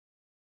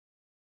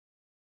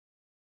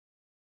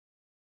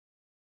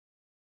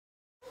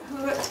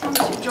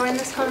to join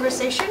this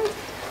conversation.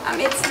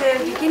 It's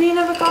the beginning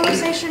of a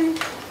conversation.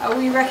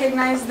 We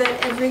recognize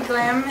that every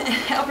GLAM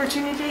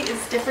opportunity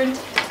is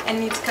different and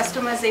needs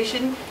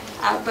customization,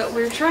 but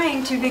we're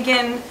trying to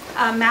begin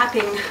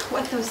mapping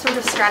what those sort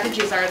of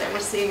strategies are that we're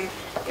seeing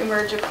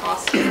emerge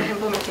across different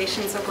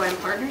implementations of GLAM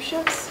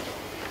partnerships.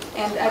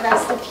 And I've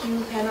asked a few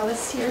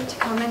panelists here to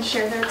come and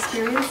share their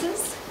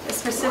experiences,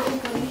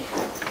 specifically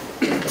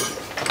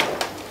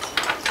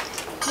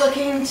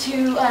looking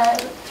to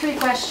 3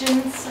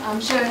 questions,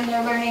 sharing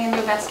their learning and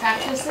their best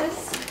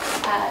practices,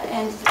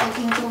 and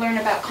looking to learn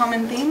about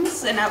common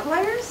themes and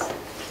outliers,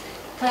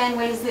 plan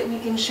ways that we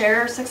can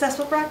share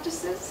successful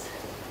practices,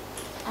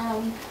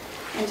 and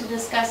to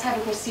discuss how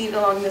to proceed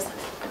along this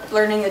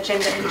learning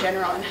agenda in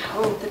general and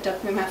how the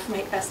WMF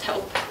might best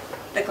help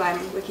the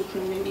GLAM-WIKI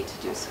community to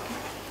do so.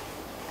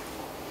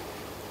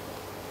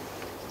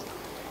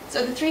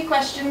 So the 3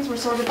 questions we're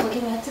sort of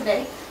looking at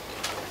today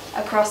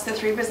across the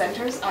 3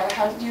 presenters are: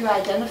 how do you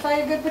identify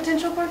a good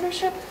potential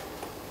partnership?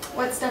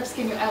 What steps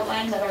can you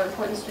outline that are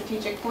important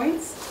strategic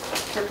points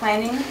for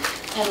planning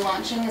and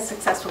launching a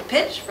successful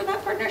pitch for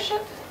that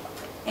partnership?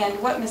 And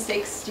what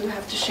mistakes do you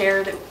have to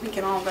share that we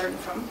can all learn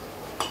from?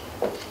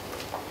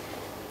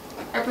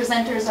 Our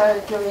presenters are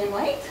Gillian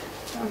White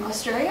from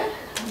Australia,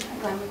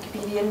 a GLAM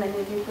Wikipedian many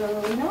of you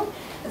probably know,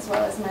 as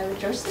well as Mylee,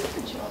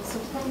 which you also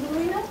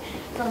probably know,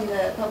 from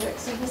the Public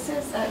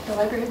Services at the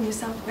Library of New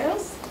South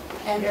Wales,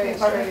 and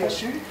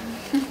Fischer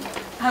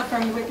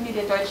from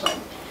Wikimedia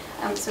Deutschland.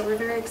 So we're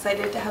very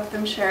excited to have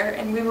them share,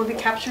 and we will be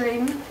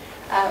capturing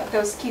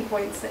those key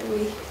points that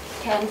we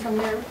can from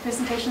their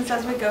presentations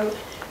as we go,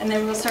 and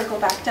then we'll circle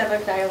back to have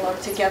a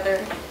dialogue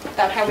together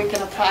about how we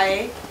can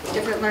apply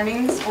different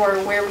learnings, or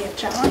where we have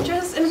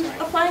challenges in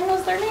applying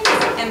those learnings,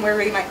 and where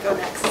we might go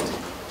next.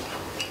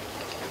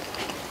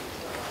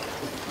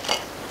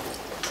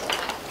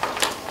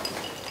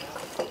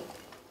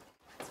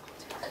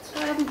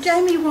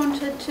 Jaime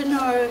wanted to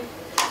know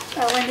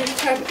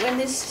when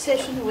this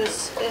session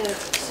was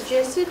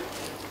suggested,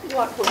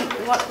 what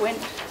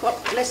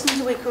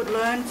lessons we could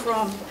learn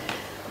from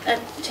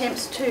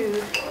attempts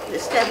to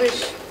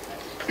establish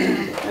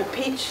a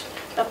pitch,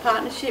 a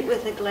partnership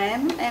with a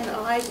GLAM, and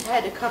I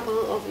had a couple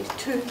of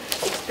 2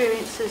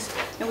 experiences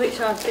in which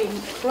I've been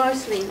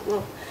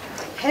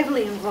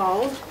heavily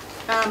involved,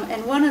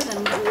 and one of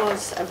them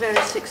was a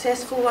very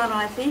successful one,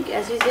 I think,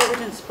 as is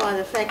evidenced by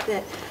the fact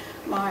that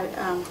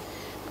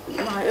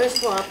my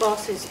erstwhile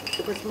boss was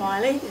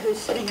Mylee, who's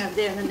sitting over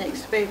there in the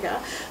next speaker,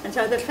 and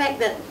so the fact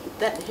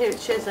that here it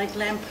shows a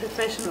GLAM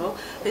professional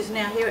who's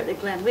now here at the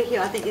GLAM-WIKI,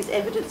 I think is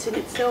evidence in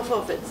itself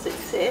of its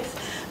success,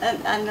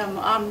 and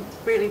I'm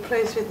really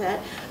pleased with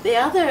that. The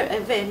other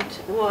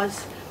event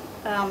was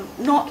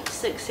not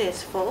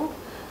successful,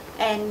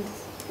 and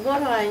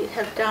what I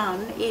have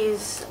done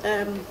is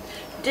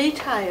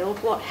detailed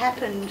what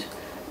happened,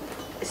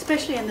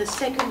 especially in the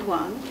second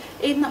one,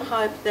 in the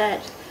hope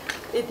that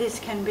this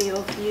can be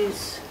of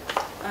use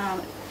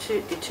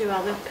to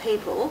other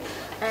people,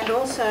 and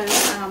also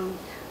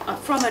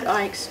from it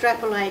I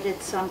extrapolated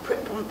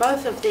from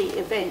both of the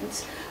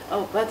events,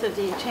 or both of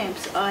the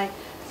attempts, I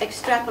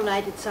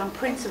extrapolated some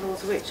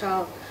principles which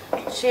I'll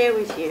share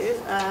with you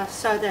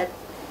so that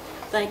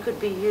they could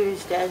be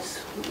used as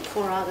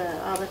for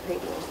other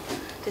people.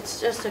 It's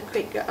just a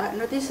quick,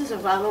 this is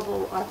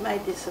available, I've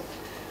made this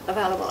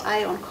available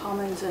on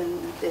Commons,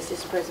 and there's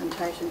this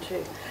presentation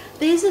too.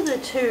 These are the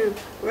 2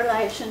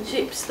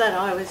 relationships that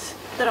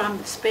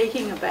I'm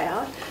speaking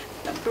about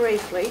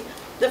briefly.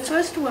 The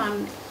first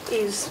one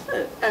is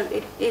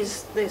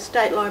the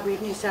State Library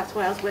of New South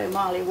Wales, where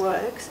Mylee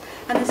works,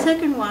 and the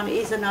second one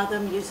is another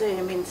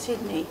museum in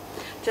Sydney.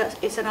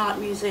 It's an art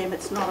museum,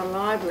 it's not a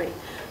library.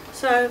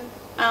 So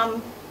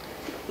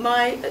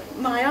my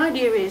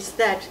idea is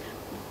that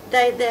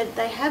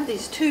they have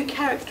these 2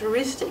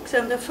 characteristics,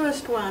 and the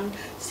first one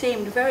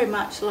seemed very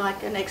much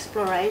like an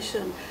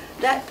exploration.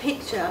 That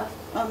picture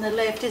on the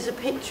left is a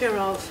picture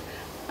of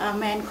a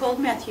man called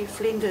Matthew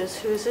Flinders,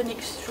 who's an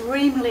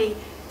extremely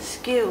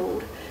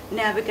skilled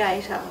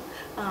navigator,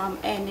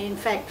 and in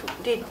fact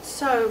did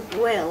so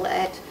well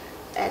at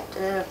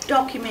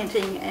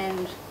documenting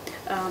and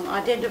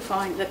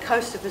identifying the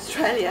coast of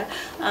Australia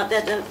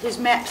that his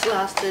maps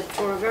lasted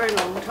for a very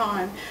long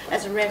time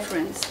as a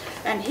reference,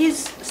 and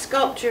his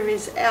sculpture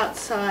is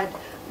outside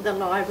the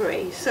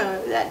library,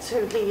 so that's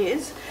who he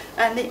is.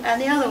 And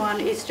the other one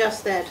is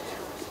just that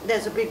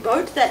there's a big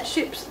boat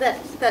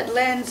that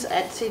lands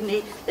at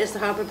Sydney, there's the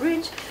Harbour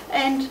Bridge,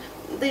 and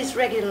this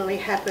regularly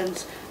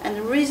happens, and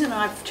the reason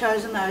I've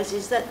chosen those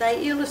is that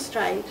they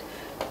illustrate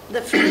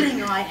the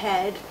feeling I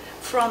had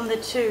from the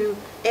 2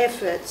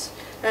 efforts.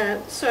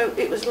 So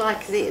it was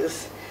like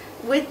this.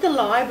 With the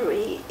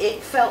library,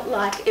 it felt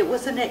like it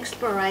was an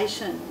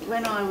exploration.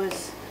 When I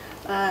was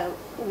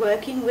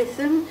working with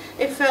them,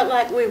 it felt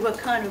like we were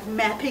kind of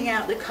mapping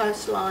out the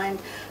coastline,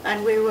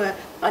 and we were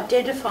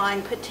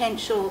identifying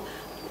potential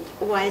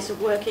ways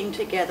of working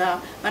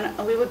together, and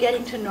we were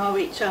getting to know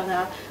each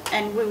other,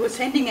 and we were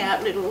sending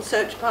out little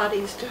search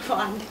parties to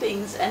find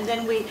things, and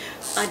then we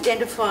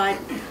identified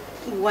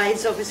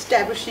ways of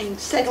establishing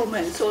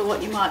settlements, or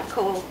what you might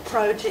call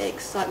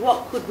projects, like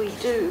what could we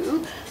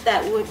do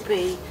that would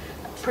be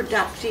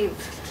productive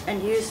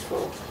and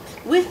useful.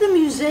 With the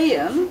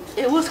museum,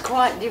 it was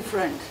quite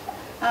different.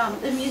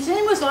 The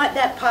museum was like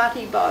that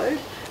party boat.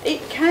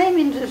 It came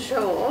into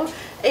shore,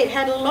 it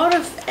had a lot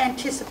of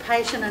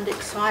anticipation and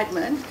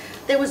excitement,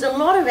 there was a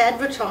lot of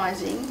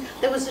advertising,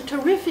 there was a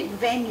terrific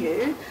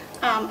venue,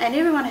 and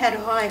everyone had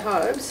high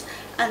hopes,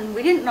 and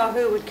we didn't know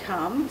who would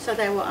come, so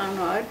they were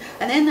unknown,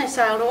 and then they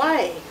sailed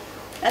away,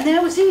 and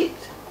that was it.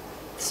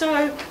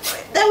 So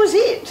that was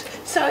it.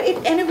 So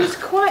and it was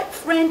quite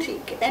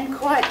frantic and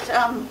quite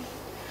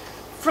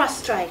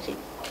frustrating.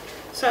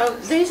 So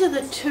these are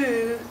the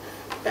two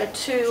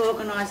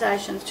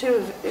organisations,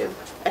 two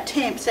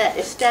attempts at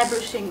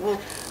establishing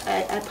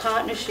a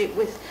partnership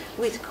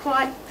with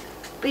quite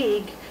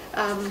big,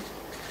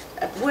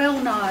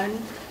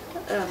 well-known,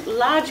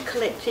 large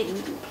collecting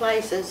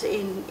places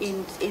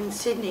in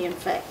Sydney, in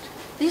fact.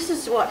 This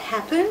is what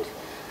happened.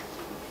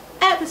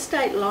 At the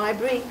State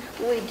Library,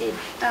 we did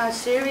a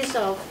series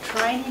of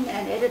training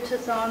and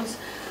editathons.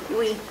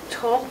 We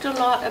talked a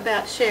lot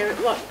about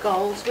what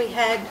goals we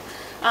had.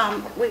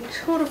 We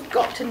sort of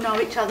got to know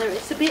each other.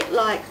 It's a bit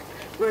like,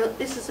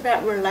 this is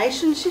about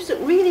relationships. It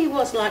really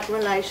was like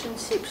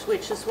relationships,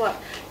 which is what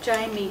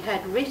Jaime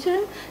had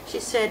written. She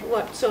said,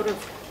 what sort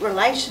of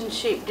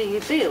relationship do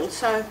you build?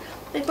 So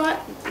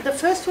the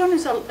first one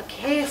is a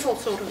careful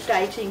sort of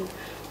dating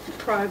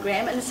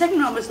program, and the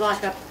second one was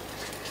like a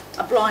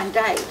blind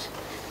date.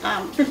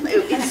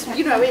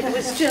 It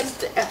was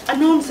just a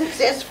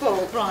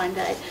non-successful blind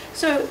date.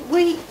 So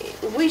we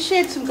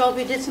shared some goals,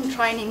 we did some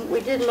training, we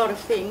did a lot of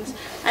things,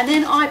 and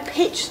then I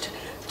pitched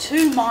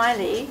to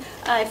Mylee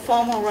a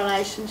formal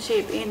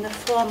relationship in the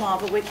form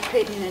of a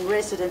Wikipedian in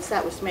residence.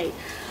 That was me.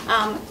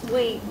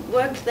 We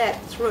worked that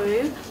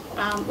through.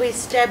 We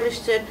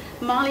established it.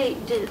 Mylee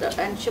did,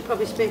 and she'll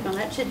probably speak on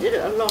that, she did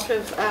a lot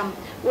of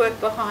work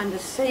behind the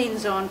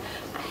scenes on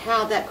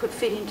how that could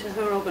fit into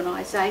her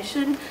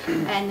organisation,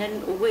 and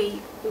then we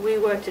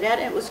worked it out,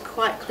 and it was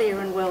quite clear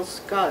and well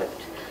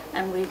scoped,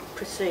 and we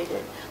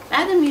proceeded.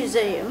 At the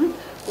museum,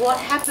 what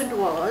happened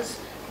was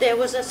there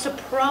was a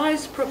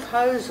surprise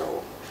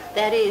proposal.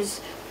 That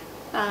is,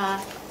 the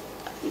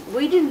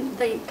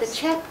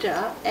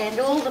chapter and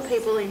all the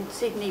people in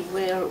Sydney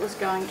where it was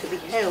going to be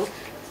held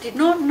did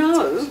not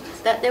know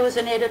that there was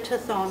an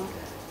editathon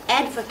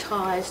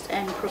advertised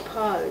and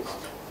proposed.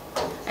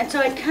 And so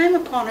it came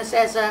upon us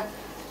as a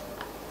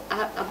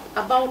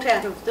bolt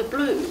out of the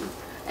blue,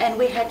 and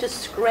we had to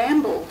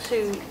scramble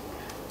to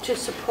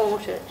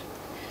support it.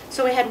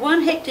 So we had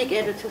one hectic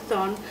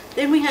editathon,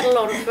 then we had a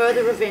lot of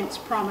further events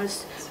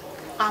promised,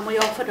 we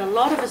offered a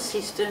lot of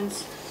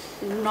assistance,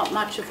 not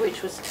much of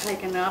which was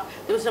taken up.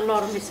 There was a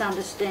lot of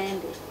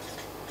misunderstanding.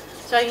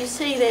 So you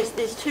see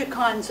there's two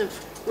kinds of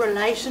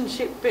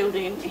relationship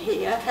building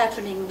here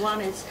happening.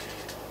 One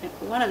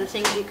of the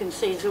things you can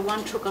see is that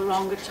one took a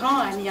longer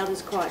time, the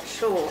other's quite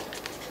short.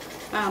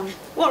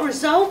 What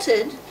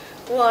resulted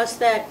was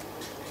that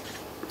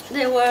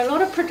there were a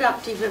lot of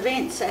productive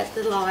events at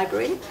the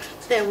library.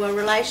 There were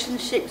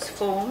relationships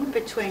formed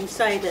between,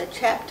 say, our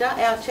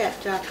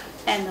chapter,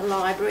 and the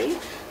library.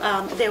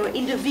 There were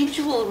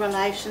individual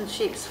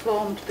relationships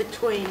formed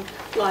between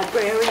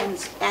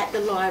librarians at the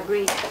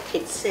library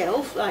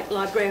itself, like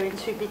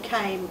librarians who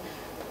became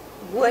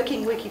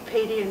working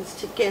Wikipedians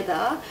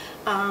together.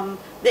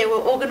 There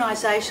were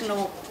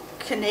organisational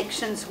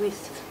connections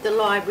with the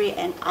library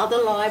and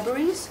other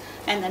libraries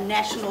and the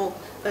national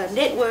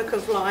network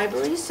of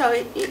libraries, so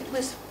it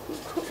was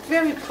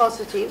very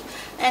positive,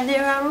 and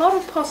there are a lot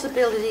of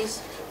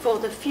possibilities for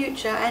the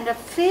future and a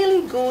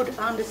fairly good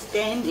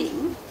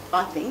understanding,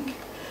 I think,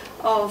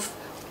 of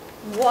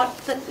what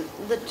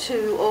the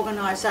two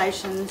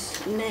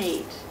organisations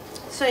need.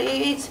 So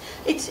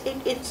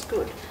it's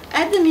good.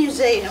 At the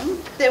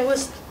museum, there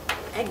was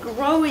a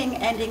growing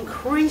and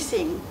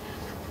increasing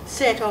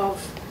set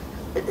of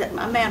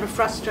amount of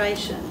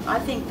frustration. I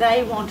think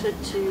they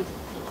wanted to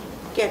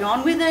get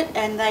on with it,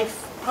 and they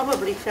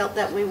probably felt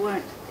that we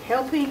weren't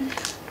helping.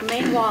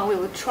 Meanwhile, we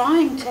were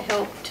trying to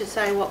help to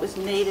say what was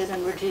needed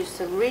and reduce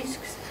the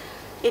risks.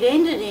 It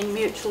ended in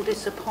mutual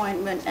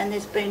disappointment, and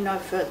there's been no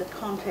further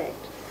contact.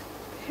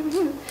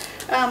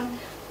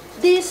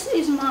 This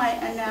is my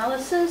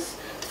analysis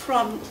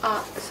from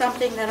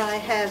something that I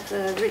have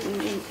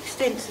written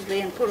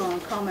extensively and put on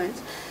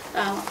comments.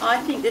 I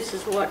think this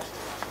is what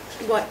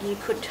you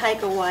could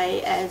take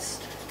away as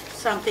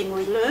something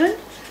we learned,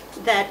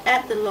 that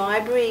at the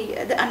library,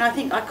 and I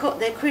think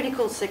they're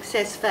critical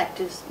success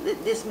factors.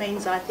 This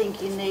means I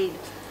think you need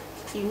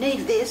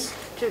this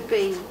to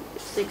be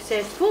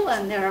successful,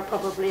 and there are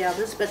probably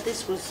others, but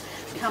this was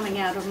coming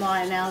out of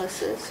my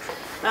analysis.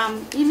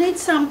 You need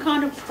some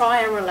kind of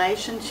prior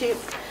relationship.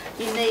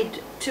 you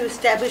need to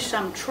establish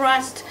some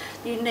trust,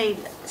 you need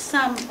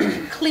some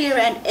clear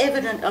and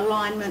evident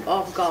alignment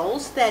of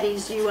goals. That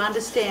is, you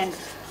understand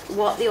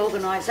what the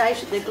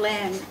organisation, the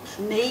GLAM,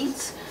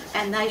 needs,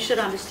 and they should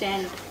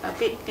understand a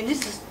bit, and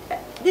this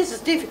is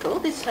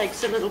difficult, this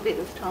takes a little bit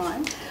of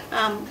time,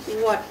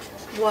 what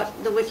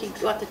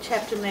the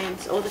chapter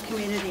means or the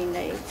community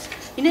needs.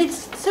 You need a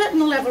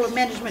certain level of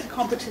management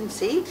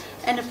competency,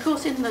 and of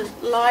course in the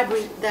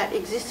library that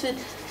existed,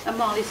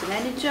 Mylee's a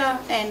manager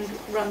and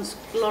runs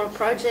a lot of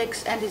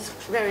projects and is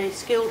very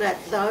skilled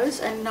at those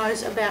and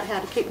knows about how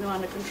to keep them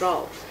under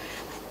control.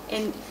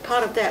 And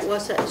part of that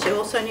was that she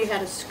also knew how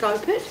to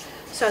scope it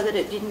so that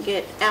it didn't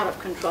get out of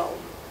control.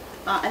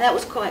 And that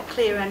was quite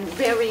clear and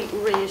very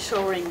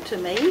reassuring to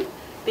me,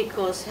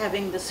 because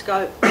having the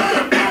scope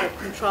get out of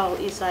control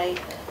is a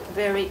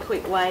very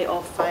quick way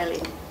of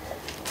failing.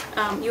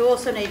 You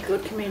also need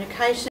good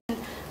communication,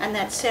 and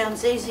that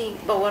sounds easy,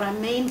 but what I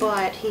mean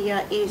by it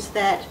here is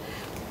that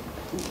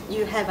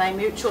you have a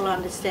mutual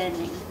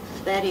understanding.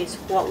 That is,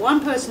 what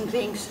one person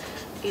thinks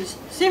is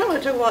similar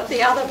to what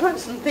the other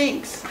person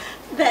thinks.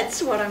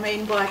 That's what I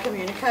mean by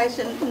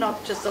communication,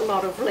 not just a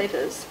lot of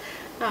letters.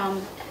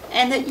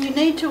 And that you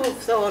need to have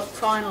thought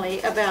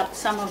finally about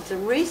some of the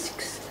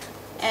risks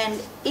and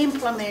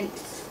implement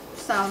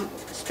some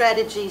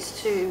strategies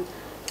to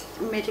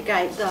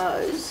mitigate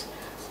those.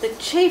 The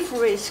chief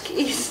risk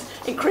is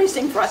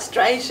increasing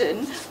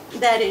frustration.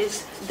 That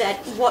is,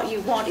 that what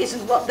you want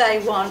isn't what they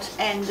want,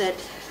 and that,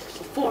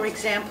 for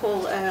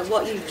example,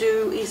 what you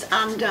do is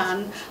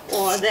undone,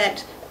 or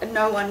that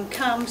no one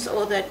comes,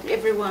 or that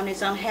everyone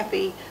is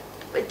unhappy.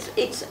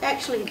 It's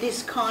actually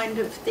this kind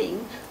of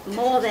thing,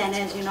 more than,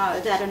 as you know,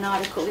 that an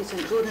article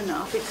isn't good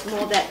enough. It's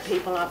more that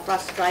people are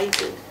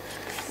frustrated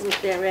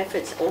with their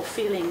efforts or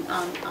feeling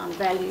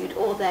unvalued,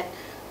 or that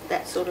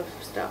sort of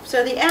stuff.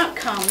 So the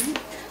outcome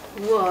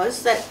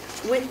was that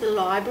with the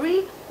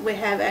library we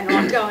have an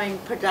ongoing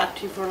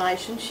productive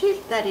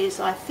relationship. That is,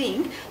 I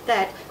think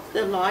that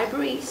the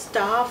library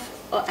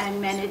staff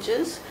and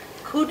managers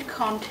could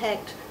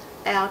contact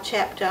our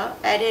chapter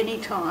at any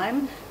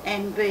time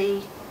and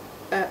be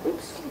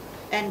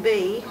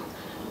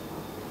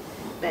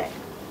back.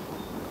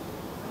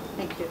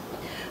 Thank you.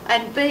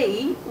 And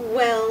be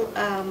well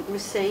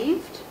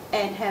received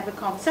and have a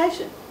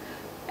conversation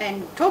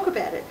and talk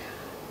about it.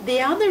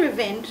 The other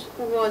event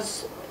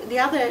was the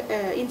other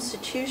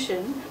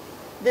institution,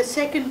 the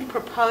second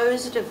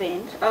proposed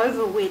event,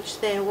 over which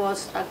there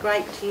was a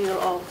great deal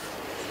of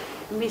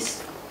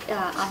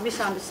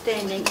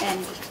misunderstanding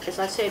and, as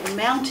I said,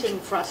 mounting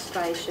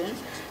frustration,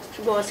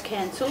 was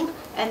cancelled,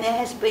 and there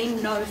has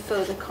been no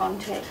further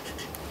contact.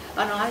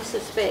 And I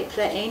suspect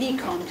that any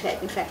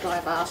contact, in fact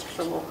I've asked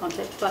for more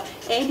contact, but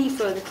any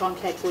further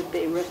contact would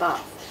be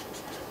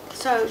rebuffed.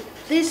 So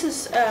this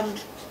is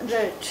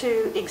the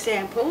two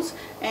examples,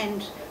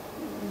 and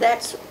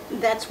that's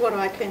what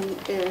I can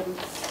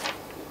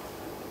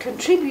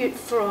contribute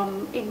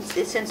from, in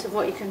the sense of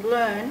what you can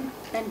learn.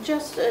 And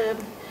just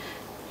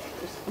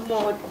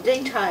more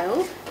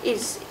detail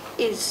is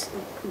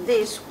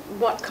this: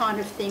 what kind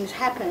of things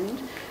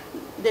happened.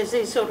 There's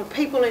these sort of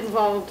people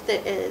involved,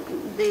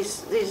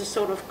 these are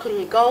sort of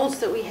clear goals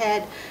that we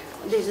had,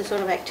 these are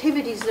sort of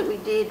activities that we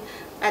did.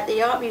 At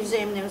the Art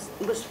Museum there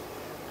was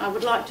I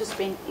would like to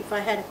spend, if I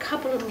had a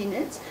couple of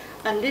minutes,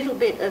 a little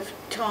bit of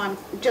time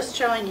just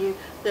showing you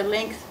the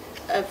length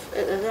of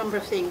a number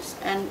of things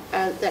and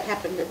that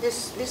happened.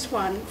 This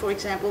one, for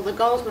example, the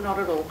goals were not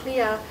at all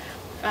clear.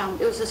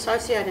 It was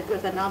associated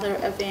with another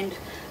event.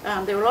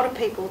 There were a lot of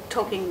people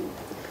talking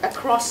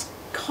across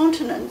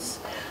continents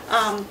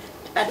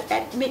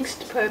at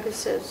mixed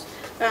purposes.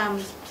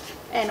 And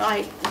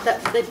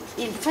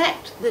in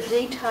fact, the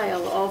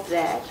detail of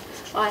that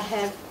I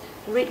have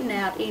written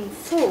out in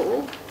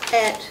full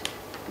at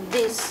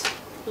this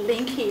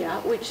link here,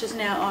 which is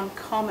now on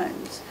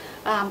Commons.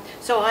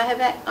 So I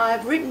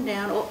have written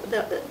down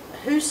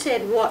who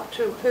said what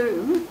to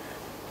whom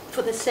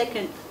for the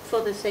second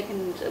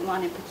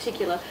one in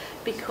particular,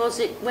 because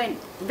it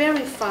went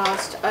very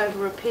fast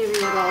over a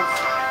period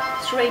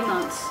of 3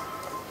 months,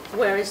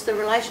 whereas the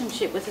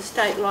relationship with the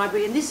State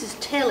Library, and this is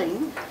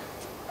telling,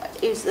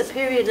 is the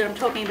period that I'm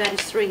talking about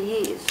is 3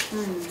 years.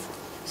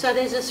 So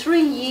there's a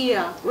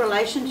 3-year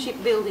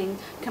relationship building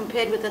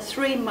compared with a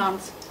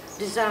 3-month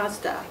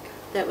disaster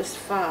that was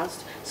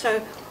fast. So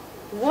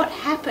what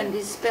happened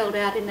is spelled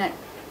out in that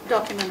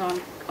document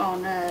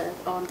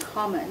on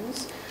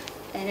Commons,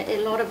 and a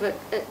lot of it,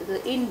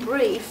 in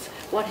brief,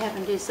 what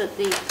happened is that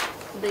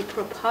the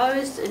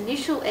proposed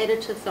initial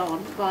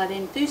editathon by the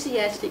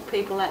enthusiastic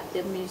people at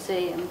the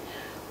museum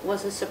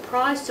was a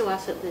surprise to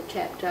us at the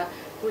chapter,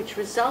 which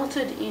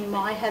resulted in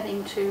my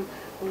having to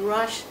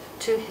rush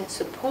to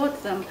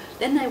support them.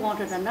 Then they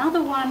wanted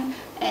another one,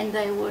 and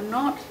they were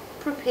not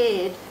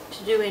prepared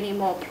to do any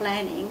more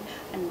planning.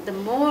 And the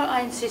more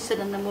I insisted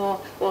and the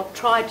more, well,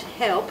 tried to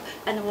help,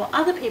 and the more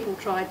other people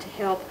tried to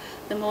help,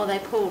 the more they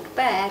pulled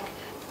back,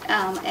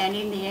 and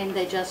in the end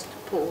they just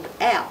pulled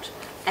out.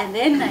 And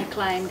then they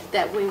claimed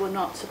that we were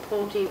not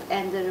supportive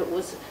and that it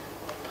was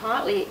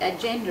partly a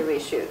gender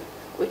issue,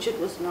 which it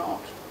was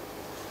not.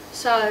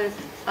 So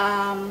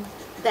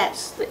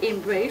that's in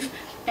brief,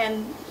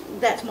 and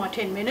that's my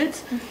 10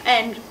 minutes.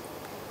 And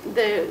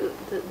the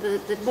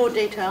more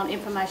detailed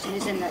information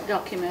is in that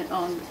document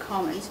on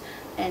Commons,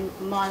 and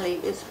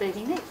Mylee is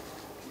speaking next.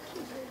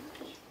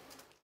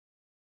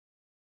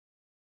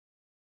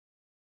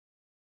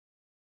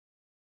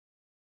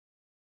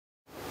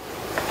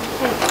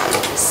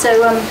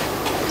 So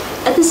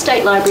at the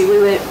State Library we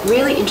were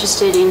really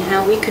interested in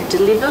how we could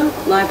deliver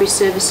library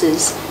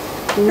services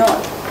not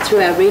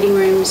through our reading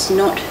rooms,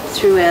 not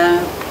through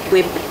our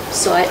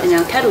website and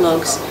our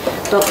catalogues,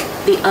 but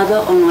the other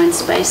online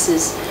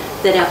spaces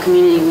that our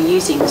community were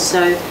using.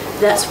 So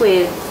that's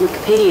where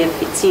Wikipedia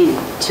fits in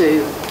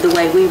to the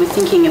way we were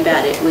thinking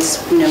about it.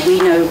 Was, you know, we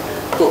know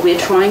what we're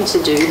trying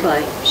to do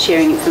by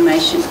sharing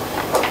information.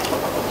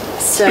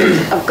 So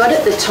I've got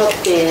at the top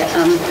there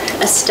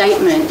a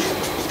statement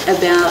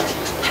about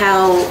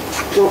how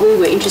what we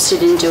were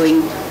interested in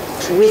doing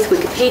with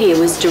Wikipedia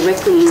was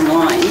directly in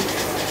line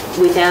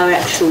with our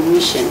actual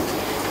mission,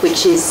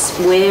 which is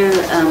we're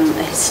a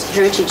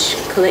heritage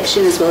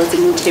collection as well as a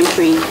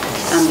contemporary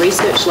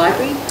research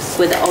library.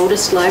 We're the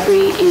oldest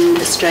library in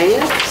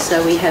Australia,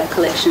 so we have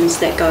collections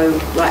that go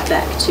right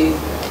back to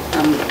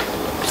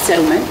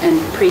settlement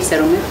and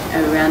pre-settlement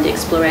around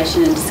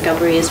exploration and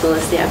discovery, as well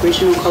as the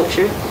Aboriginal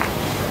culture.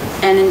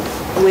 And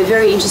we're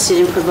very interested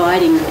in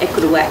providing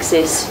equitable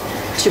access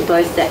to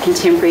both that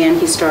contemporary and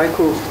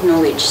historical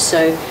knowledge.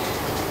 So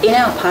in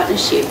our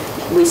partnership,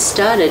 we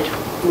started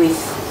with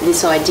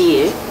this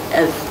idea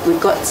of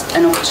we've got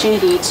an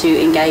opportunity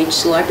to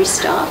engage library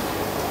staff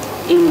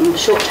in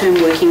short-term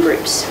working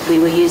groups. We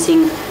were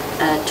using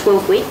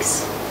 12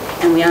 weeks,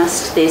 and we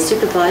asked their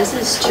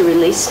supervisors to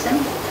release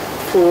them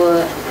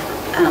for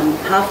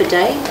half a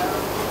day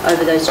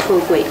over those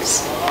 12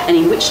 weeks, and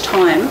in which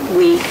time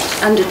we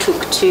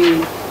undertook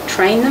to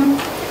train them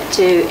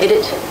to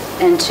edit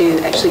and to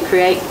actually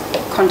create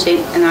content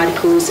and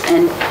articles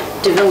and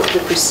develop the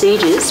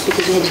procedures,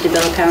 because we had to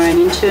develop our own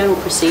internal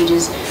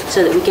procedures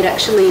so that we could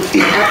actually,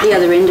 at the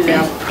other end of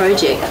our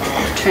project,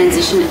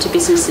 transition it to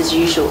business as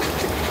usual.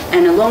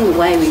 And along the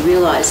way we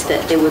realised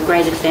that there were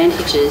great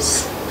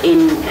advantages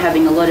in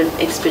having a lot of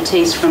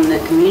expertise from the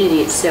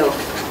community itself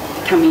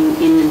coming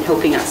in and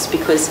helping us,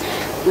 because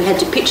we had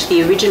to pitch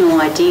the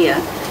original idea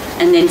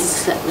and then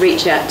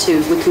reach out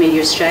to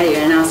Wikimedia Australia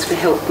and ask for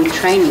help with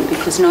training,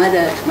 because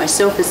neither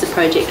myself as the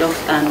project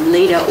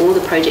leader or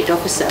the project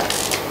officer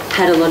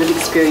had a lot of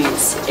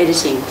experience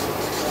editing.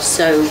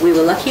 So we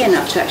were lucky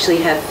enough to actually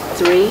have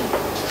 3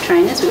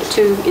 trainers. We've got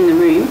 2 in the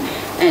room,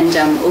 and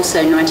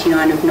also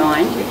 99 of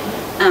 9.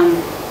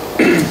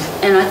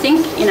 And I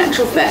think in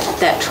actual fact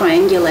that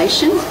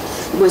triangulation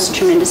was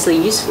tremendously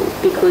useful,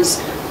 because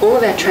all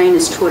of our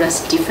trainers taught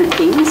us different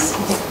things,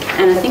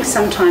 and I think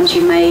sometimes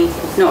you may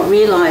not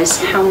realise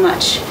how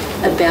much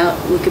about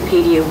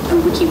Wikipedia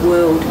and Wiki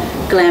World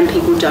GLAM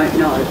people don't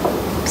know.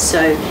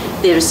 So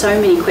there are so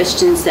many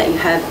questions that you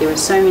have, there are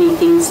so many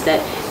things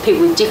that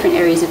people with different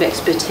areas of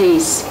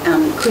expertise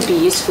could be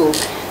useful.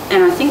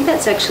 And I think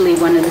that's actually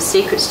one of the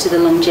secrets to the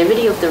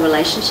longevity of the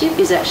relationship,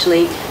 is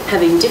actually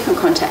having different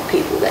contact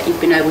people that you've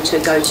been able to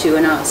go to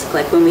and ask.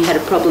 Like when we had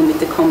a problem with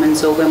the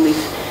Commons, or when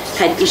we've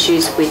had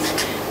issues with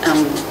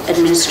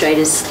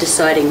administrators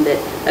deciding that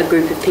a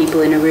group of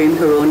people in a room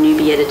who are all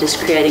newbie editors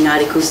creating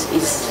articles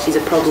is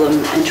a problem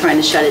and trying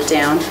to shut it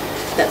down,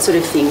 that sort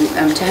of thing.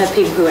 To have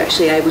people who are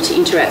actually able to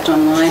interact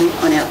online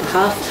on our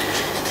behalf.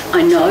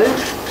 I know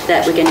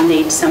that we're going to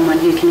need someone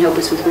who can help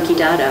us with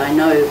Wikidata. I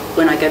know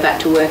when I go back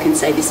to work and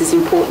say this is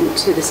important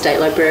to the State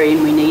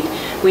Librarian, we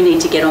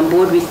need to get on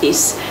board with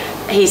this,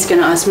 he's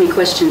going to ask me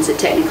questions that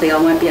technically I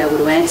won't be able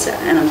to answer,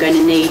 and I'm going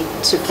to need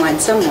to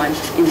find someone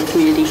in the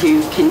community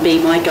who can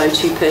be my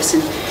go-to person,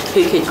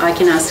 I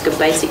can ask a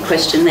basic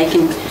question, they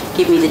can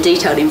give me the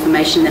detailed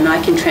information, then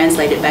I can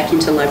translate it back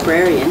into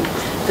librarian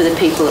for the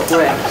people at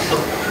work.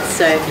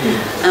 So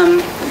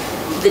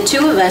the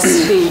 2 of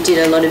us who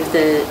did a lot of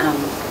the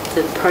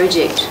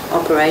project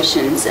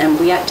operations, and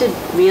we acted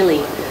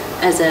really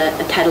as a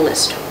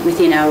catalyst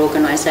within our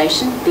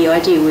organisation. The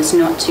idea was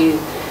not to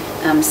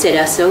set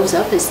ourselves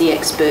up as the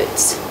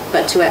experts,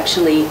 but to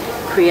actually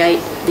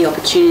create the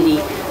opportunity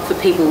for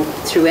people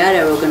throughout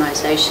our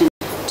organisation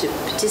to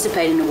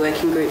participate in a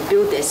working group,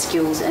 build their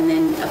skills, and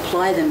then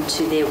apply them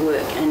to their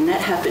work. And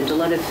that happened. A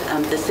lot of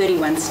the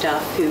 31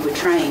 staff who were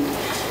trained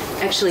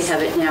actually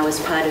have it now as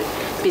part of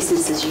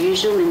business as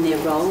usual in their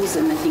roles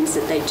and the things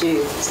that they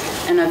do.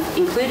 And I've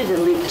included a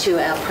link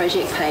to our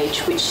project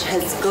page, which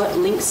has got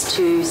links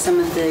to some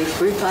of the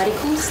group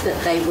articles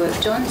that they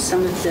worked on,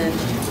 some of the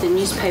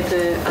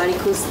newspaper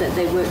articles that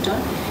they worked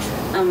on.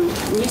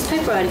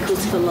 Newspaper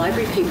articles for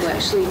library people are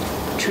actually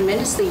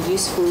tremendously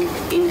useful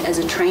as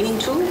a training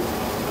tool.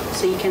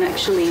 So you can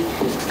actually,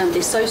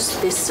 they're so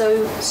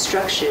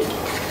structured,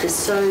 they're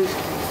so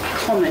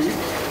common,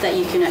 that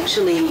you can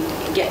actually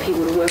get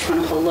people to work on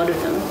a whole lot of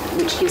them,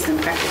 which gives them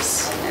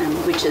practice,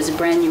 which as a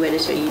brand new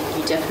editor you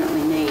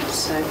definitely need.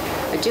 So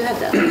I do have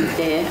that link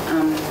there.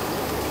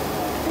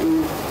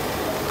 And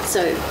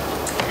So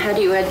how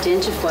do you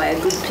identify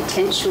a good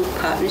potential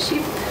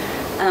partnership?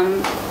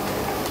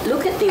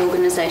 Look at the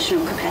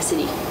organisational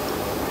capacity.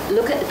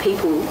 Look at the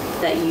people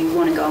that you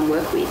want to go and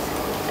work with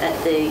at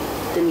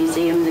the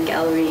museum, the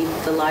gallery,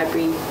 the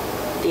library,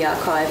 the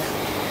archive.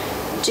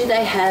 Do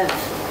they have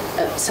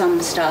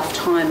some staff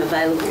time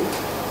available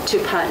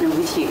to partner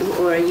with you,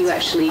 or are you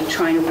actually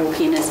trying to walk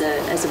in as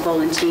a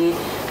volunteer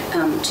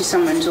to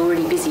someone's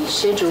already busy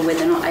schedule where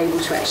they're not able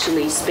to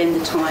actually spend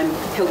the time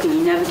helping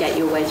you navigate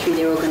your way through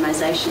their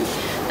organisation?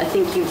 I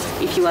think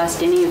if you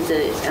asked any of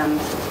the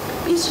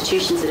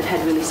institutions that have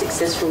had really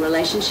successful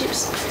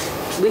relationships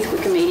with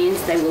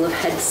Wikimedians, they will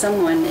have had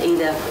someone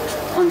either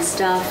on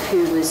staff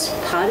who was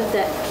part of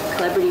that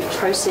collaborative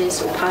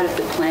process or part of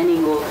the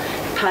planning or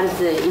part of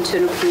the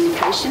internal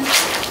communication.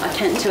 I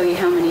can't tell you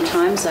how many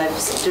times I've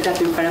stood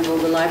up in front of all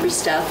the library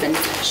staff and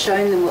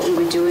shown them what we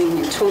were doing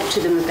and talked to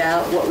them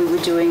about what we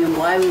were doing and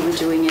why we were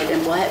doing it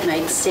and why it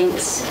made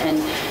sense, and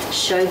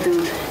showed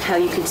them how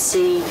you could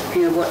see,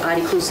 you know, what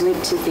articles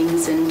linked to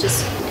things, and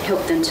just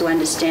help them to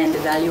understand the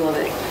value of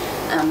it.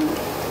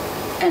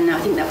 And I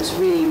think that was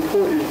really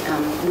important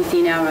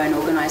within our own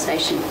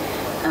organisation.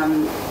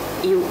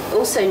 You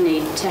also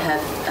need to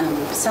have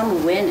some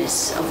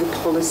awareness of the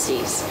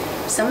policies.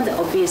 Some of the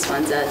obvious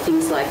ones are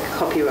things like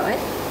copyright.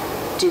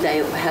 Do they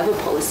have a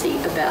policy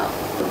about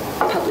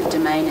public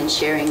domain and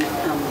sharing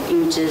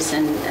images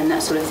and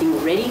that sort of thing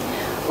already?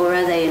 Or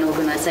are they an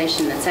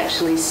organisation that's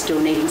actually still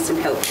needing some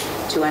help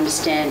to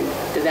understand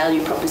the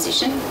value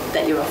proposition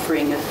that you're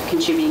offering of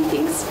contributing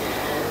things?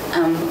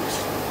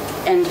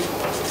 And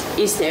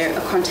is there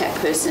a contact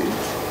person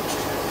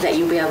that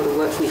you'll be able to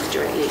work with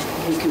directly,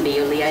 who can be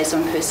your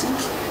liaison person?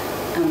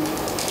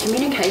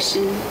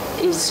 Communication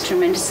is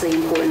tremendously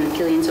important,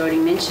 Gillian's already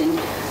mentioned,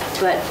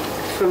 but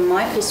from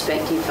my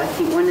perspective, I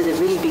think one of the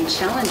really big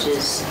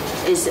challenges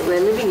is that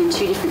we're living in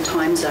two different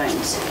time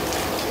zones.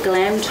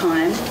 GLAM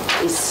time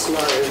is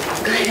slow.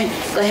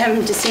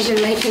 GLAM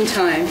decision-making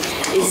time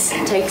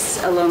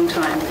takes a long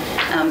time.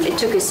 It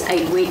took us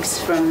 8 weeks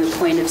from the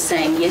point of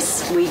saying,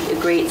 yes, we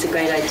agree it's a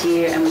great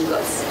idea, and we've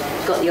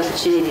got the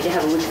opportunity to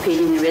have a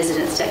Wikipedian in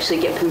residence to actually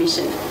get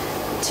permission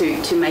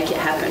to make it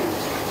happen.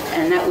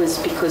 And that was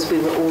because we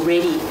were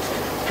already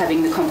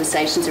having the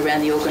conversations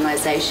around the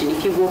organisation.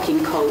 If you walk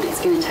in cold,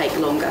 it's going to take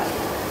longer,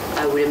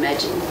 I would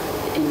imagine,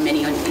 in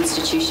many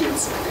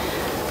institutions.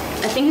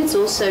 I think it's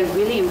also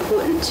really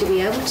important to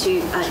be able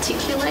to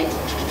articulate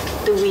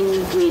the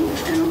win-win,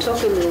 and I'll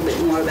talk a little bit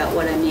more about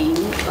what I mean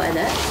by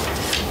that.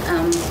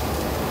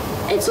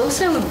 It's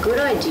also a good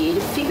idea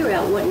to figure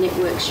out what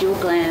networks your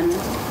GLAM,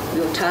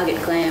 your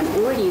target GLAM,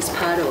 already is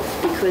part of,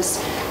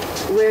 because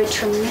we're a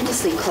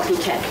tremendously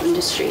copycat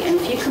industry, and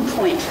if you can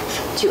point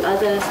to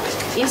other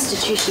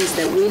institutions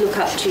that we look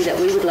up to that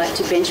we would like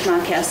to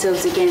benchmark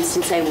ourselves against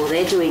and say, well,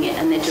 they're doing it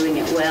and they're doing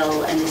it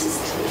well and this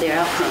is their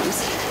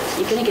outcomes,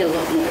 you're going to get a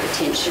lot more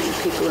attention.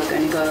 People are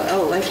going to go,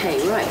 oh, okay,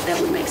 right,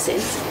 that would make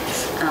sense.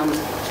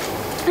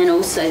 And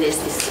also there's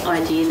this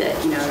idea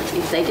that, you know,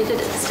 if they did it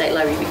at the State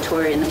Library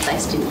Victoria and the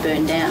place didn't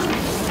burn down,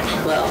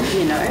 well,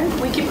 you know,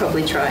 we could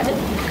probably try it.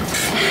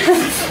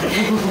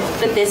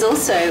 But there's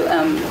also,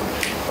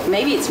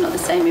 maybe it's not the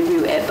same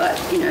everywhere, but,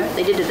 you know,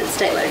 they did it at the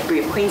State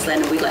Library of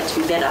Queensland and we'd like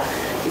to be better,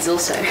 is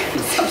also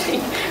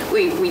something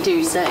we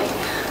do say.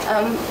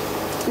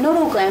 Not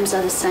all GLAMs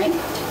are the same.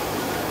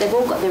 They've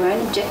all got their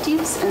own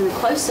objectives, and the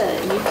closer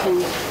you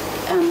can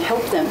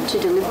help them to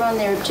deliver on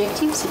their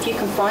objectives, if you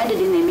can find it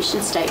in their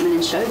mission statement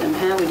and show them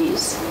how it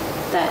is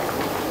that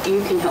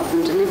you can help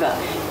them deliver,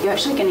 you're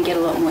actually going to get a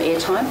lot more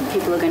airtime.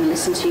 People are going to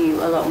listen to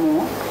you a lot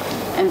more.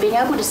 And being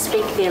able to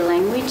speak their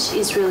language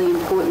is really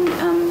important.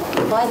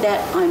 By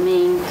that I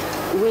mean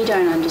we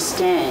don't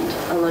understand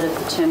a lot of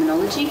the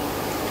terminology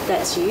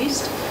that's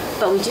used,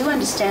 but we do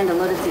understand a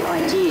lot of the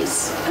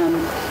ideas.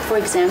 For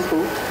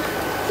example,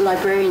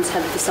 librarians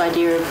have this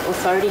idea of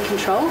authority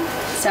control.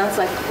 Sounds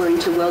like we're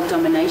into world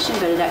domination,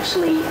 but it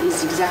actually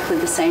is exactly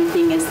the same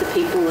thing as the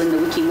people in the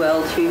wiki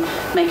world who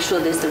make sure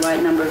there's the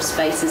right number of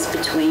spaces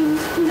between,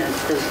 you know,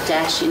 the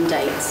dash in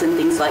dates and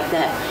things like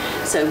that.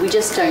 So we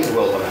just don't...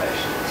 World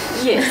domination.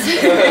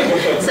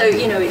 Yes. So,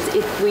 you know,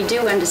 we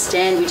do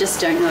understand, we just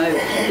don't know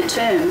the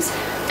terms.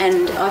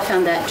 And I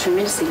found that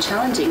tremendously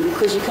challenging,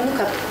 because you can look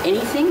up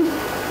anything,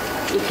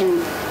 you can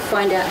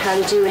find out how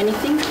to do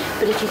anything,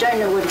 but if you don't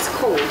know what it's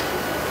called,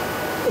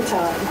 it's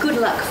hard. Good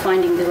luck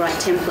finding the right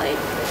template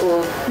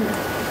or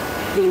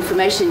the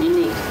information you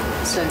need.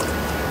 So,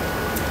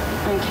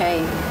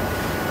 okay.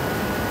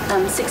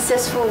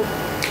 Successful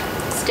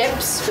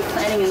steps for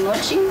planning and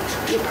launching,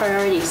 your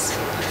priorities.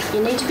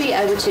 You need to be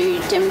able to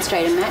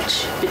demonstrate a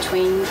match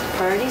between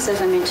priorities,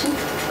 as I mentioned,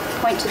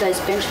 point to those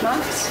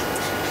benchmarks,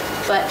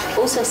 but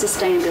also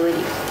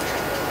sustainability.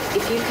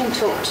 If you can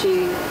talk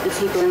to the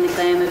people in the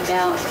GLAM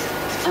about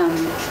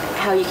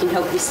how you can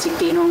help this to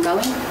be an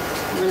ongoing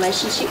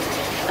relationship.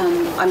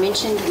 I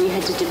mentioned we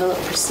had to develop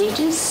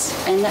procedures,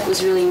 and that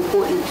was really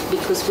important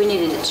because we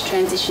needed it to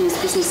transition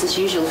as business as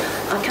usual.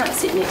 I can't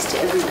sit next to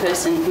every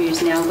person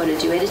who's now got to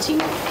do editing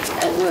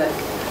at work.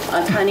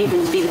 I can't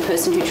even be the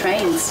person who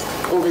trains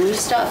all the new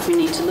staff who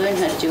need to learn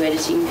how to do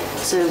editing.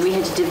 So we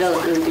had to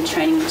develop really good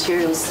training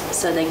materials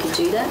so they could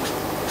do that.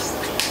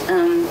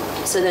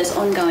 So those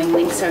ongoing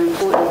links are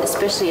important,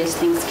 especially as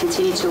things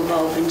continue to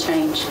evolve and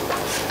change.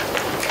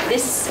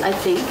 This, I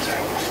think,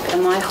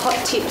 are my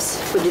hot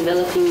tips for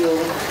developing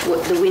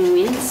the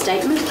win-win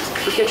statement.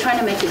 If you're trying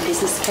to make a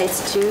business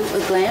case to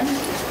a GLAM,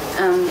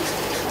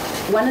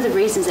 one of the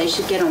reasons they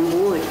should get on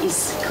board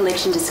is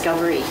collection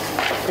discovery.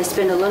 They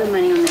spend a lot of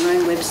money on their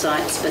own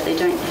websites, but they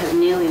don't have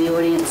nearly the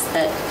audience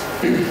that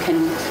you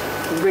can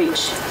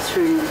reach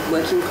through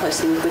working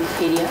closely with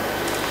Wikipedia.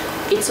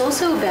 It's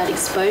also about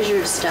exposure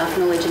of staff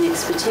knowledge and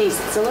expertise.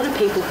 There's a lot of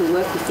people who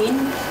work within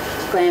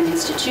GLAM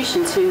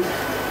institutions who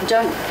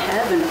don't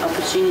have an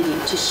opportunity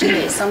to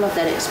share some of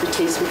that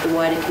expertise with the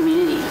wider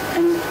community.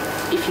 And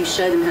if you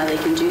show them how they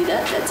can do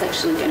that, that's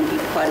actually going to be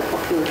quite a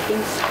popular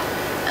thing.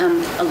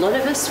 A lot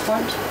of us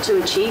want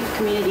to achieve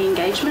community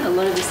engagement. A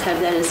lot of us have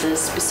that as a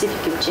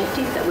specific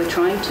objective that we're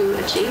trying to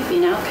achieve.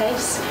 In our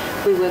case,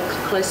 we work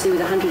closely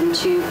with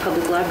 102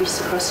 public libraries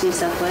across New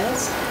South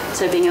Wales.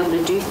 So being able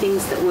to do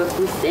things that work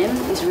with them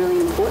is really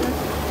important.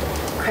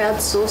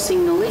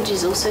 Crowdsourcing knowledge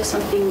is also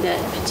something that,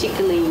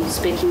 particularly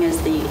speaking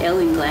as the L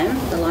in GLAM,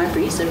 the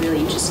libraries are really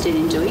interested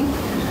in doing.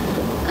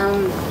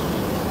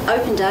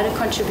 Open data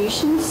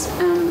contributions.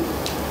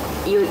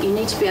 You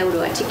need to be able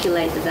to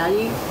articulate the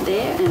value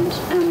there and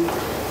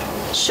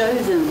show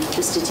them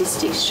the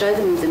statistics, show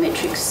them the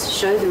metrics,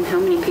 show them how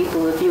many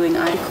people are viewing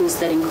articles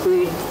that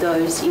include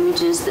those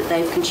images that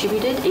they've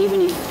contributed.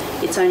 Even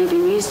if it's only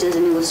been used as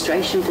an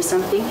illustration for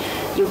something,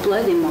 you'll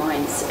blow their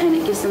minds, and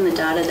it gives them the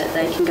data that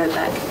they can go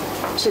back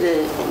to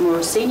the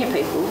more senior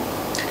people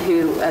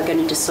who are going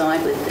to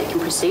decide whether they can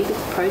proceed with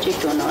the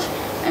project or not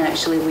and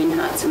actually win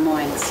hearts and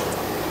minds.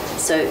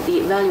 So the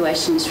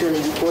evaluation is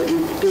really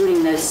important.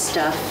 Building those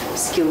staff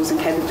skills and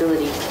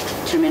capability,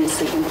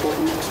 tremendously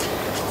important.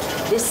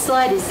 This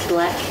slide is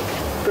black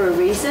for a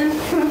reason.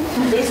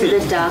 These are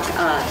the dark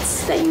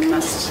arts that you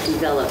must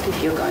develop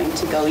if you're going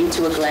to go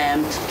into a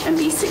GLAM and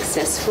be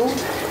successful.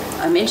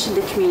 I mentioned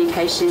the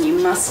communication. You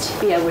must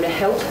be able to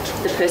help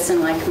the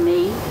person like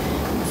me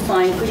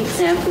find good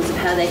examples of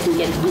how they can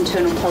get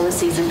internal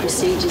policies and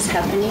procedures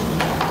happening.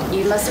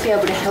 You must be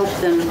able to help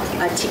them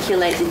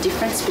articulate the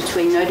difference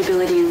between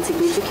notability and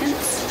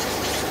significance,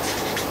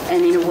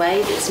 and in a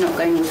way that's not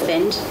going to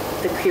offend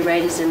the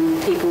curators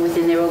and people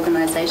within their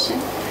organisation.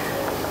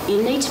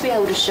 You need to be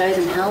able to show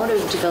them how to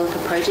develop a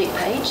project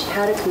page,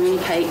 how to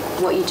communicate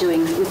what you're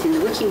doing within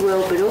the wiki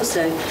world, but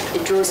also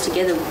it draws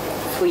together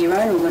for your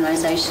own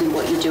organisation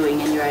what you're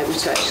doing and you're able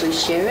to actually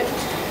share it.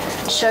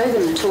 Show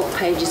them the talk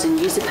pages and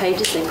user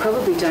pages. They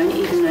probably don't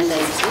even know they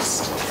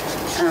exist.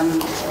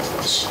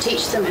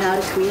 Teach them how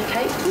to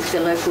communicate with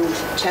their local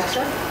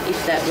chapter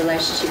if that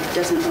relationship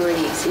doesn't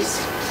already exist.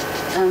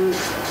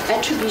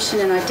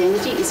 Attribution and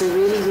identity is a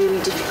really, really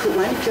difficult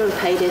one. If you're a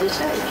paid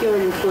editor, if you're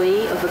an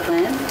employee of a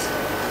GLAM,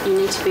 you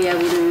need to be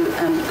able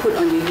to put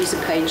on your user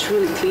page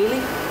really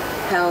clearly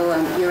how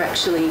you're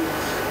actually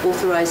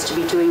authorised to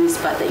be doing this,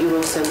 but that you're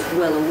also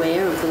well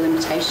aware of the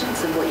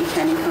limitations of what you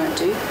can and can't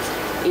do.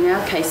 In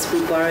our case, we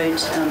borrowed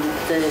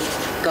the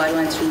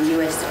guidelines from the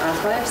US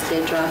archives,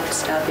 their draft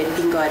staff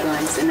editing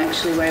guidelines, and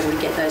actually were able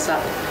to get those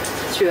up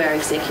through our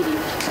executive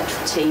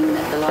team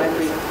at the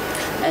library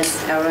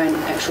as our own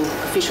actual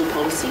official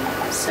policy.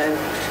 So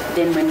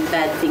then when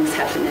bad things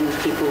happen and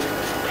people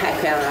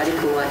hack our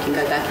article, I can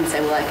go back and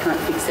say, well, I can't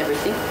fix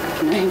everything. I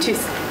can only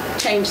just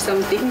change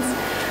some things.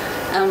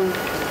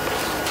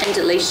 And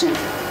deletion.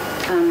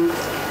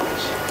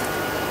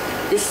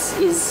 This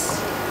is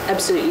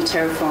absolutely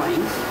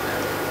terrifying,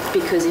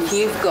 because if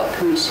you've got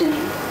permission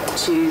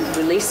to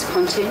release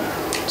content,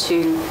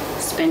 to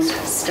spend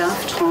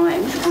staff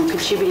time on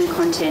contributing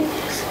content,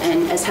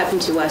 and as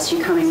happened to us,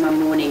 you come in one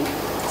morning,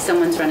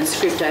 someone's run a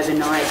script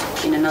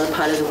overnight in another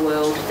part of the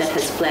world that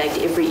has flagged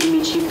every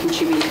image you've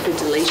contributed for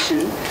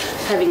deletion,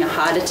 having a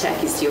heart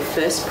attack is your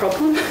first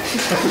problem.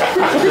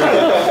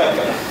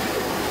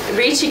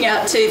 Reaching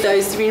out to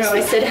those,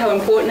 I said how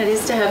important it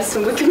is to have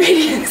some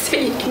Wikimedians so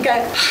you can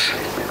go,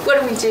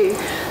 what do we do?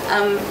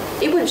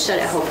 It would have shut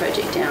our whole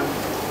project down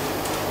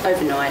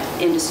overnight,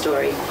 end of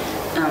story.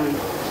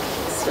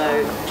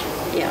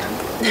 Yeah.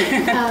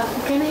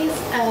 Can I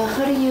ask,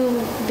 how do you,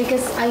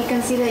 because I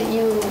can see that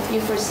you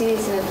foresee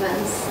this in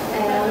advance,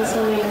 and I was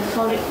wondering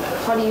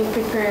how do you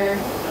prepare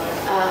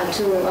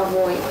to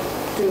avoid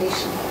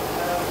deletion?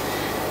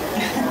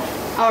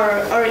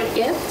 or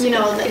yeah,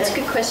 it's a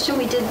good question.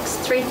 We did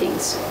 3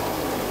 things.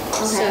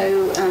 Okay.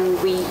 So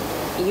we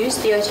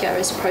used the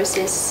OTRS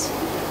process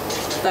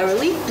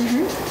thoroughly.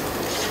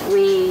 Mm-hmm.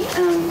 We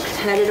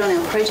had it on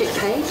our project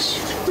page.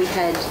 We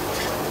had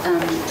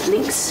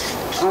links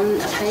on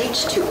a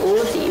page to all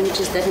of the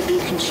images that had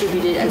been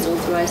contributed as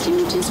authorised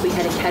images. We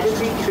had a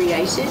category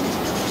created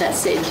that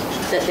said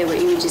that there were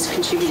images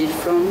contributed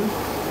from,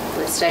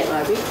 let's State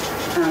Library,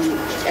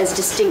 as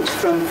distinct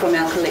from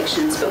our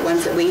collections, but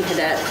ones that we had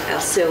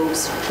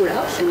ourselves put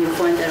up, and you'll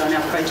find that on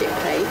our project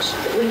page.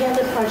 We have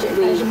the project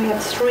page and we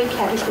have 3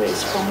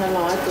 categories from the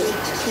library.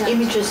 Yeah.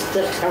 Images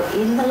that are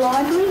in the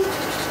library,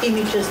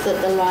 images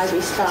that the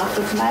library staff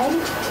have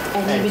made,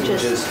 and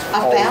images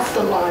about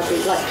the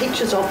library, like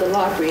pictures of the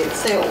library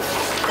itself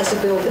as a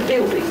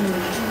building.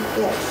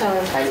 Yeah, so.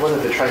 And one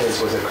of the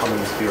trainers was a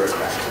Commons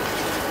bureaucrat.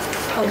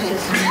 Okay.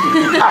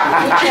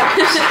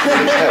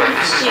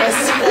 Yes.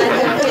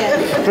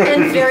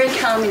 And very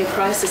calm in a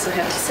crisis, I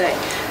have to say.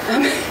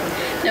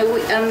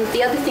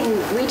 The other thing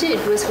we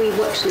did was we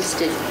watch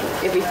listed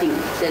everything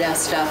that our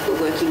staff were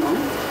working on,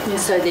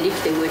 so that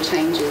if there were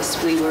changes,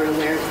 we were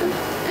aware of them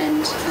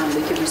and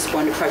we could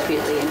respond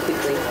appropriately and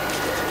quickly.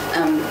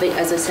 But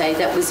as I say,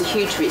 that was a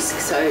huge risk,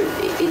 so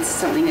it's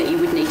something that you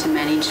would need to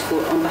manage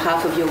on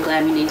behalf of your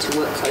GLAM. You need to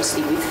work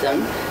closely with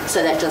them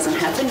so that doesn't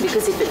happen,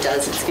 because if it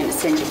does, it's going to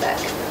send you back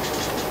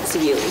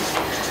severely.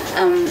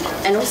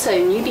 And also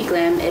newbie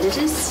GLAM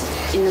editors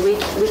in the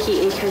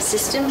wiki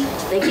ecosystem,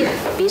 they get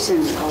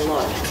bitten a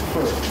lot.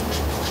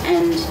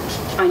 And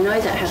I know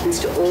that happens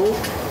to all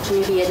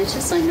newbie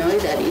editors. I know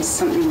that is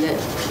something that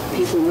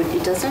people would,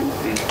 it doesn't?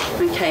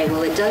 Okay,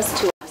 well it does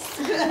to us.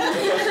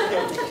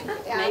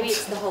 Maybe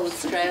it's the whole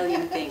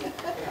Australian thing.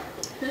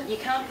 You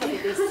can't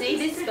probably see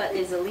this, but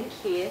there's a link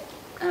here.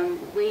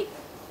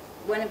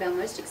 One of our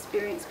most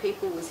experienced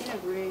people was in a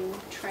room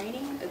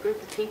training a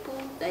group of people.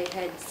 They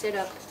had set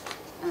up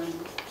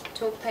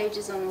talk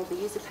pages on all the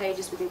user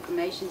pages with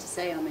information to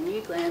say, I'm a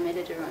new GLAM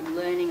editor, I'm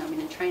learning, I'm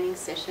in a training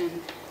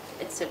session,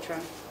 etc.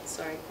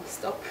 Sorry, I'll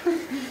stop.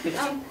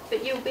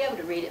 But you'll be able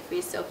to read it for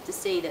yourself to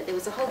see that there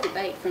was a whole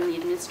debate from the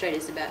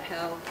administrators about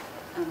how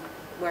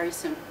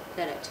worrisome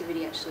that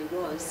activity actually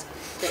was,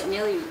 that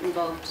nearly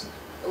involved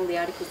all the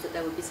articles that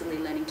they were busily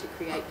learning to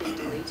create being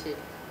deleted.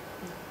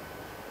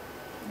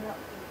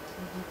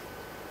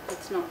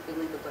 It's not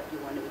really what you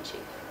want to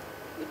achieve,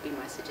 would be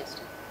my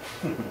suggestion.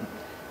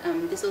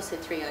 There's also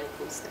 3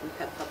 articles that we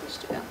have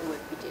published about the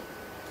work we did.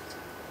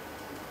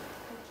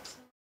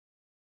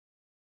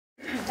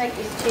 Thank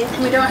you.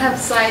 We don't have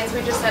slides,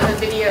 we just have a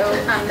video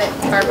that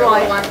Barbara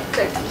will want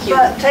to cue.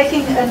 But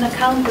taking an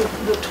account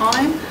of the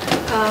time,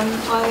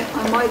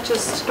 I might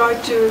just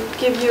start to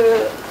give you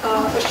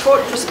a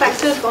short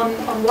perspective on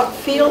what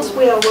fields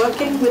we are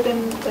working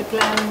within the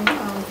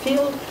GLAM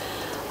field.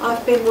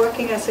 I've been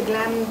working as a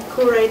GLAM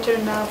curator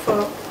now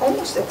for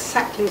almost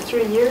exactly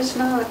 3 years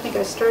now. I think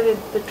I started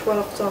the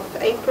 12th of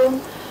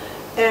April.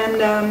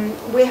 And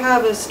we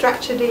have a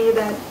strategy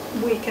that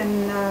we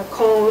can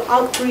call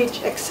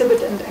outreach,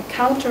 exhibit and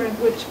encounter,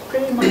 which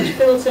pretty much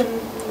fills in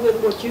with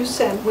what you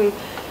said. We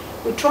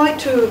try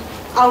to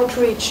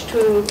outreach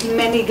to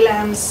many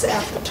GLAMs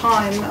at the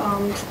time,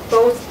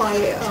 both by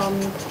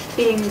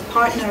being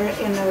partner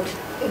in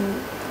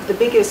the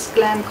biggest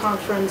GLAM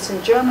conference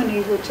in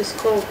Germany, which is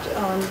called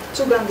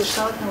Zugang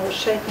gestalten, or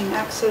Shaping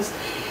Access.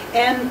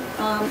 And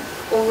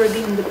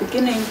already in the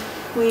beginning,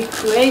 we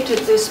created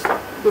this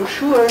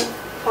brochure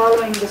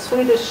following the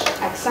Swedish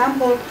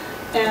example,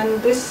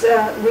 and this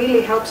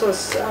really helps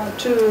us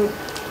to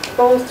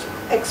both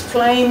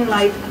explain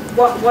like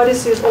what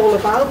is it all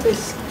about,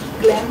 this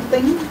GLAM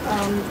thing.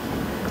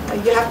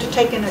 You have to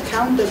take into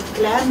account that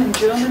GLAM in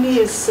Germany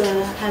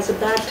has a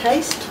bad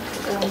taste.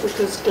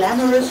 Because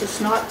glamorous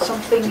is not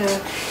something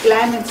a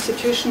GLAM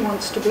institution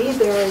wants to be.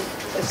 They're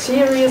a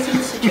serious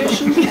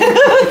institution,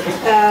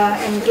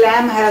 and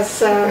GLAM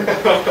has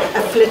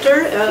a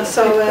flitter,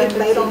 so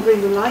they don't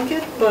really like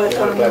it. But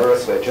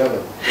glamorous, they're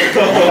German.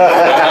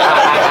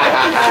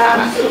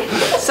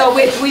 So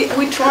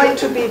we try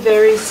to be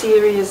very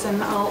serious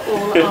in all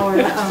our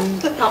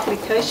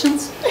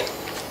applications.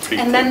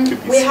 And then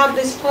we have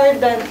this part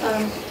that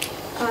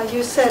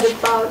you said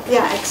about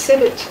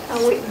exhibit.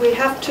 We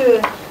have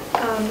to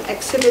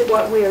exhibit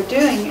what we are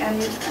doing, and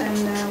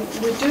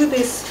we do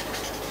this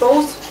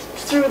both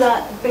through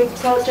that big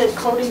project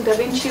Coding Da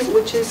Vinci,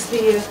 which is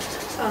the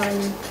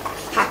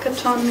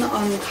hackathon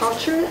on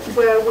culture,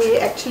 where we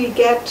actually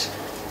get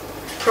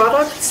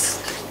products,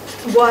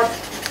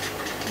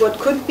 what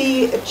could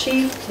be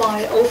achieved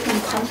by open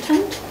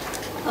content.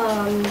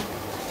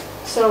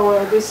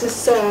 So this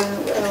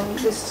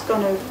is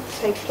going to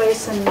take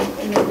place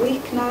in a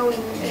week now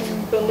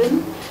in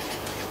Berlin.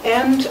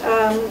 And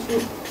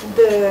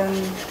the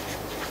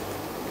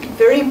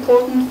very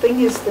important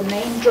thing is the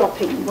name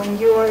dropping. When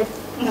you are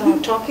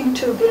talking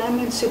to GLAM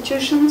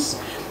institutions,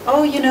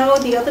 oh, you know,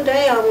 the other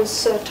day I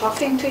was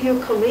talking to your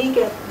colleague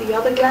at the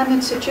other GLAM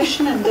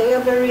institution and they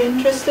are very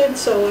interested.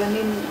 So, I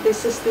mean,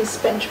 this is this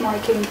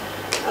benchmarking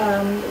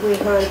we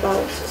heard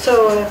about.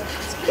 So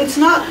it's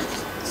not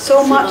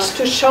so much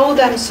to show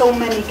them so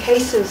many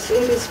cases.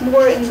 It is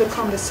more in the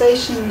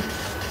conversation,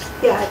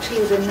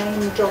 actually the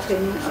name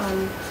dropping.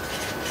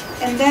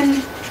 And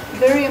then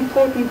very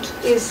important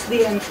is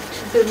the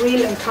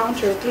real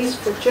encounter. At least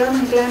for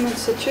German GLAM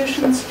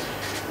institutions,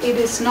 it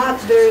is not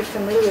very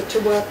familiar to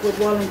work with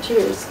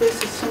volunteers.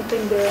 This is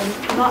something they're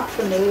not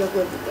familiar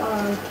with.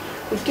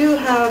 We do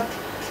have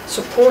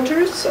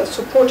supporters,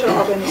 supporter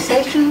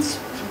organizations.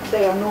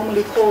 They are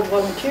normally called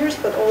volunteers,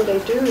 but all they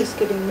do is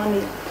giving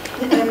money.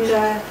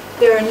 And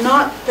they're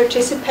not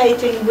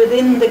participating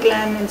within the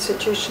GLAM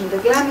institution. The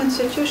GLAM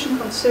institution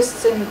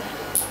consists in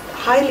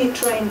highly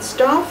trained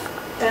staff,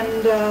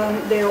 and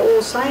they are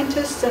all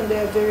scientists, and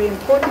they're very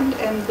important,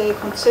 and they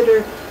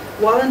consider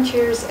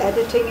volunteers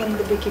editing in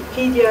the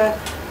Wikipedia,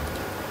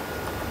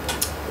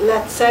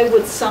 let's say,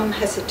 with some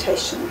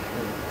hesitation.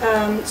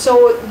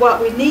 So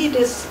what we need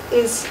is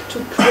to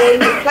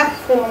create a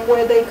platform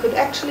where they could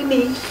actually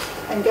meet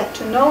and get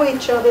to know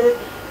each other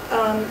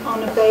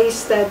on a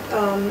base that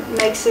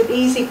makes it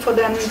easy for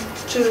them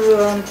to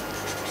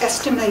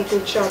estimate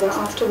each other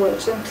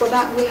afterwards. And for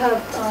that we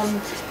have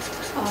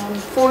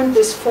formed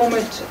this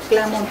format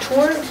GLAM on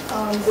Tour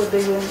with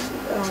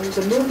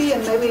the movie,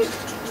 and maybe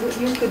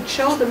you could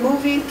show the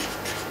movie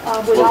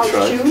without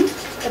June.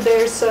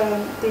 There's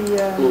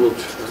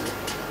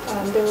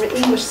there are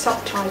English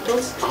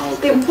subtitles. Okay.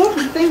 The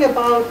important thing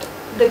about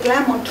the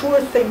GLAM on Tour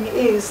thing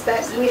is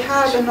that we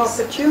have an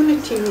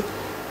opportunity,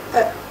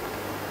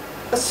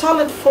 a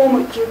solid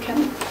format you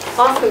can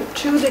offer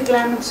to the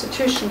GLAM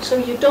institution, so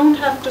you don't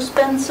have to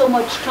spend so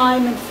much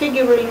time in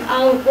figuring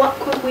out what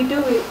could we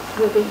do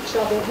with each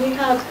other. We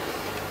have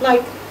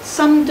like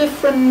some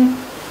different,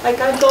 like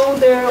I go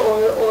there,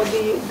 or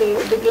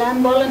the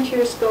GLAM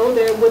volunteers go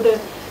there with a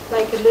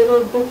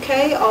little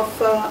bouquet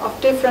of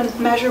different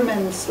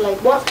measurements,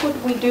 like what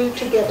could we do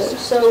together.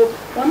 So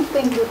one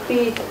thing would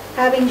be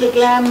having the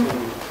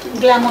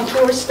GLAM on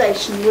Tour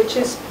station, which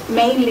is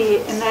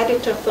mainly an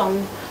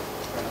editathon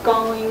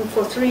going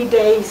for 3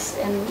 days,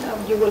 and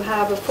you will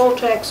have a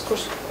photo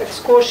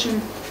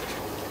excursion,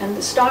 and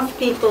the staff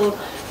people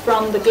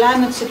from the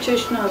GLAM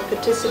institution are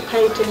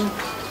participating.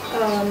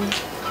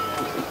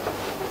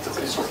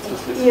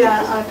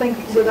 Yeah, I think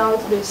without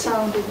the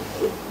sound it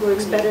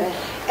works better.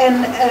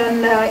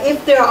 And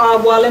if there are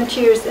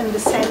volunteers in the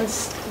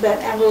sense that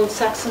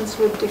Anglo-Saxons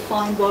would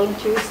define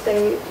volunteers,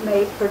 they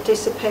may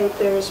participate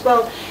there as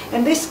well.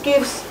 And this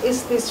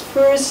is this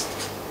first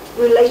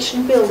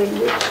relation building,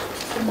 which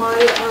to my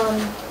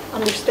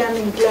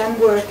understanding GLAM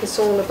work is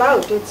all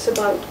about. It's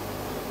about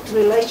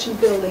relation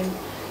building.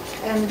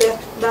 And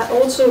that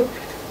also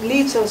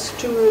leads us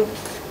to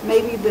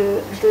maybe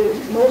the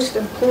most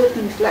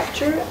important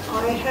lecture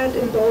I had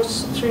in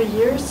those 3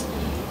 years.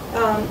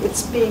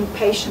 It's being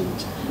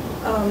patient.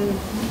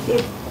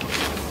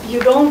 You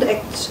don't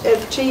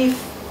achieve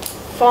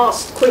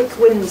fast, quick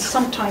wins.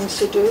 Sometimes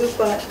you do,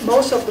 but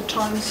most of the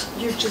times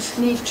you just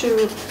need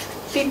to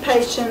be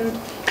patient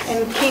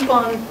and keep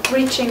on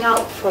reaching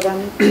out for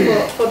them,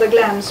 for the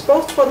GLAMs,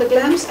 both for the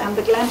GLAMs and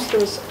the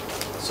GLAMsters,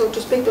 so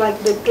to speak, like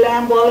the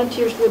GLAM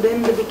volunteers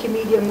within the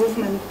Wikimedia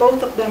movement.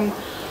 Both of them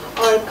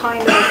are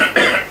kind of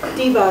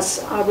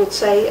divas, I would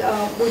say,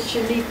 which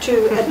you need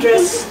to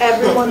address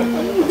everyone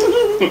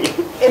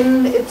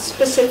in its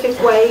specific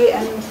way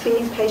and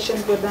being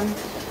patient with them.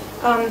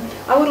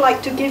 I would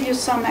like to give you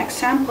some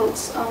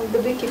examples. The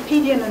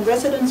Wikipedian in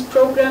Residence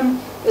program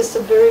is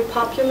a very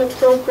popular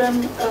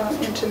program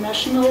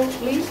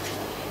internationally.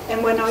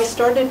 And when I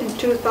started in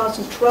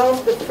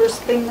 2012, the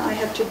first thing I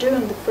had to do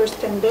in the first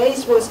 10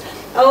 days was,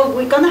 oh,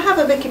 we're going to have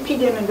a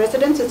Wikipedian in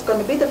Residence. It's going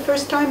to be the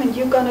first time, and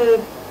you're going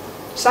to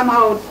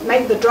somehow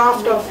make the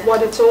draft of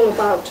what it's all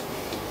about.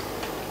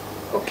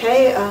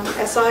 Okay,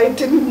 as I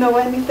didn't know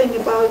anything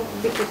about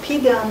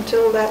Wikipedia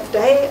until that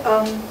day,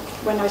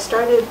 when I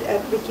started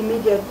at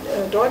Wikimedia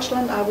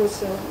Deutschland, I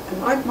was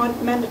an art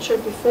manager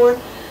before.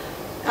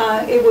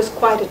 It was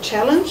quite a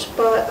challenge,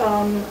 but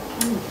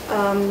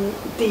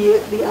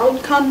the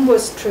outcome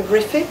was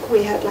terrific.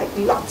 We had like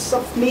lots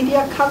of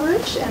media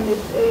coverage, and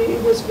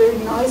it was very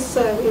nice.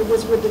 It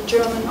was with the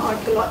German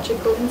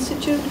Archaeological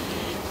Institute.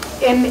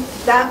 And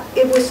that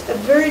it was a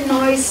very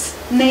nice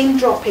name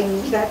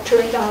dropping that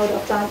turned out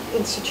of that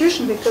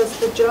institution, because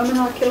the German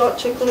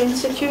Archaeological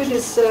Institute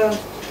is,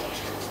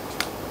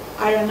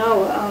 I don't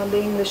know the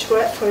English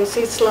word for it,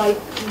 it's like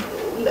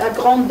a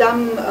grande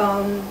dame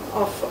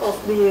of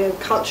the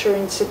culture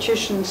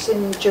institutions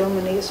in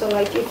Germany. So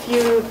like if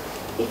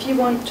you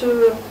want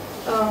to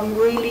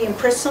really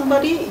impress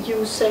somebody,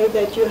 you say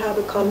that you have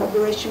a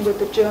collaboration with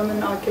the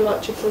German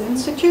Archaeological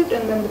Institute,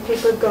 and then the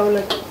people go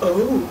like,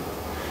 oh.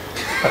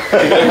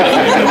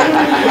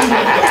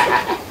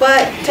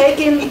 But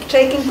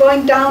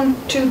going down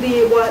to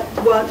what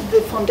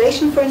the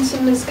foundation, for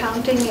instance, is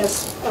counting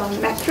as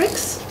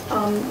metrics,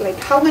 like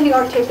how many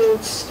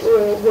articles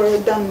were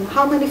done,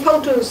 how many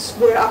photos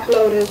were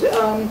uploaded,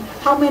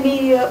 how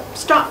many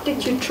staff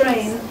did you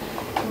train,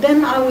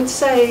 then I would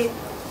say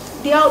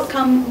the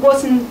outcome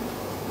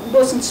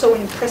wasn't so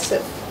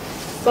impressive.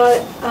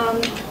 But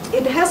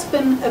it has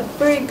been a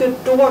very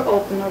good door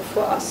opener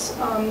for us.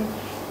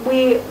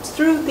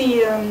 Through the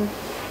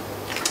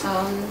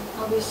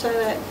how do you say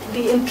that?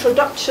 The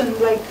introduction,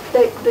 like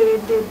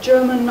the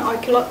German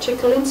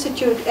Archaeological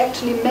Institute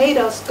actually made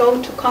us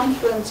go to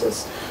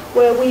conferences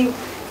where we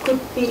could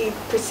be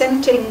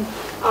presenting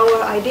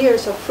our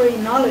ideas of free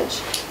knowledge,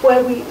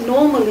 where we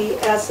normally,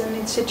 as an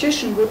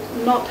institution, would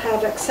not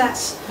have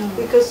access,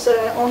 because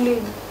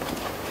only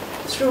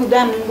through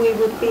them we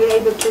would be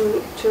able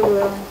to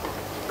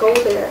go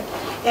there.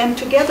 And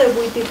together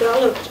we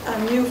developed a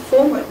new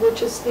format,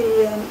 which is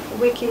the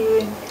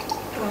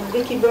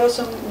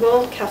Wikiversum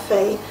World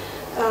Cafe,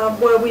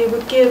 where we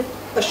would give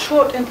a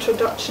short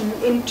introduction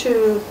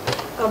into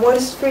what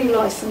is free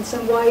license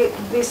and why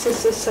this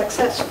is a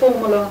success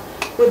formula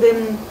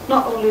within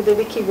not only the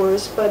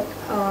Wikiverse, but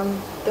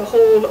the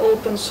whole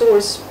open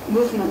source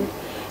movement.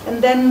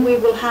 And then we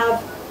will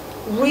have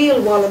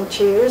real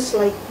volunteers,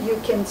 like you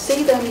can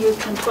see them, you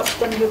can touch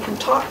them, you can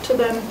talk to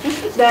them,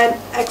 that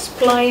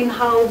explain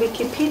how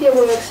Wikipedia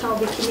works, how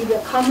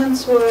Wikimedia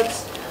Commons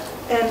works,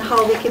 and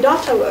how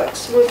Wikidata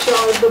works, which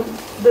are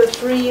the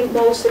three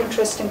most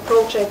interesting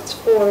projects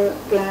for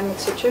GLAM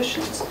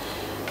institutions.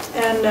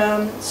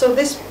 And so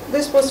this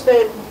was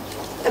a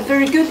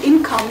very good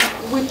income,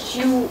 which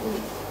you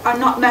are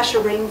not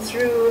measuring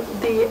through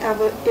the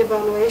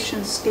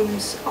evaluation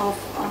schemes of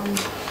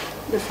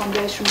the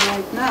foundation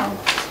right now.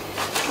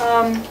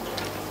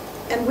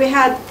 And we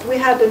had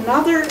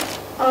another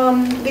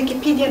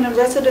Wikipedian in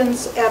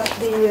residence at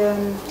the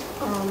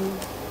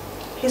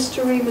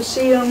History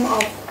Museum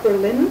of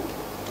Berlin,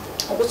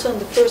 also in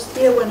the first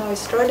year when I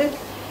started.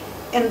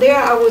 And there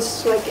I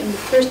was, like, in the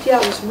first year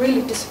I was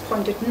really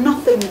disappointed.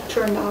 Nothing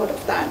turned out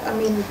of that. I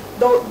mean,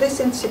 though this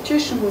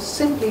institution was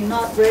simply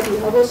not ready.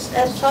 I was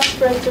as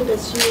frustrated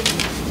as you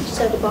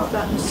said about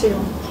that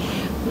museum.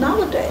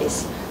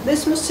 Nowadays,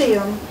 this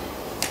museum,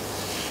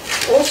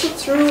 also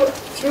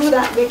through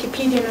that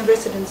Wikipedian in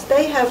residence,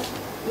 they have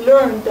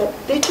learned that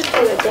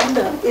digital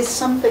agenda is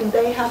something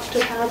they have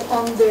to have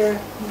on their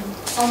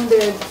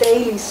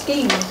daily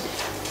scheme.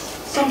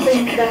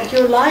 Something that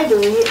your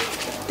library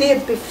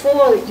did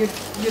before you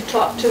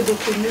talked to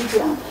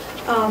Wikimedia.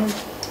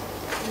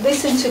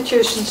 This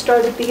institution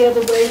started the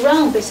other way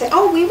around. They say,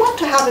 oh, we want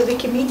to have a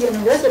Wikimedian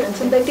in residence,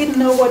 and they didn't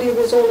know what it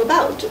was all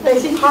about.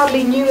 They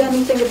hardly knew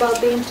anything about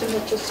the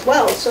internet as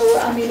well. So,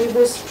 I mean, it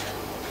was,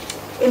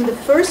 in the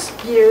first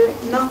year,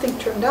 nothing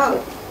turned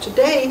out.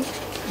 Today,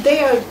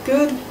 they are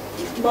good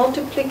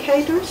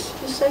multiplicators,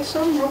 you say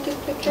so,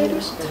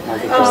 multiplicators,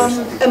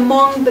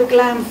 among the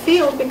GLAM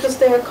field, because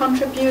they are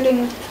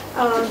contributing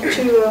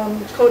to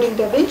Coding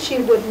Da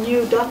Vinci with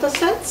new data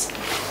sets,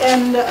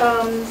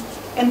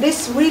 and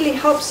this really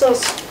helps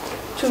us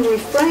to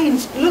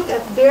look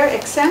at their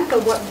example,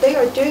 what they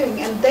are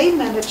doing, and they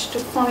managed to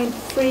find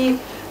free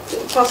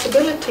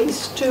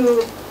possibilities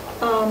to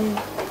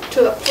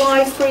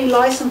apply free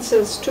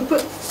licenses, to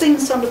put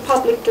things on the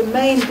public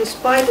domain,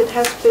 despite it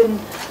has been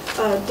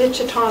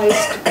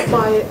digitized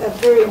by a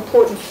very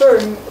important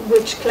firm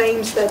which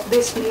claims that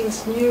this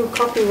means new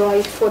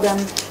copyright for them.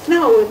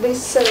 No,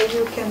 this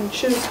you can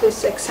choose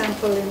this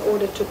example in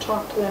order to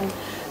talk to them.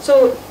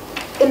 So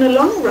in the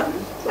long run,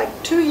 like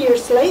 2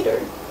 years later,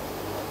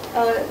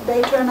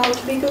 they turn out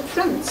to be good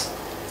friends.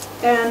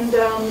 And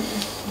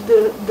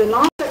the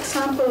last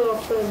example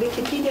of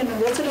Wikipedian in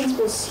residence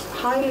was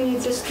highly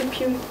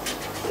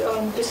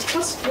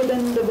discussed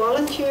within the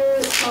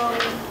volunteer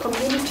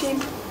community.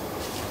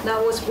 That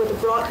was with the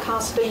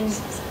Broadcasting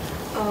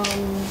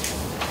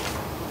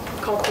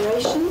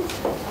Corporation.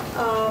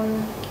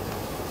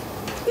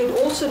 It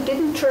also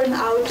didn't turn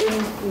out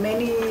in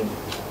many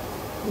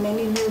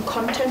new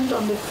content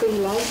on the free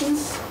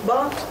license,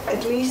 but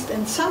at least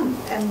in some.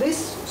 And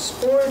this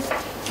spurred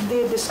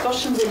the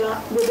discussion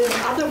within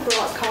other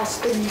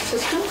broadcasting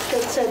systems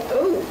that said,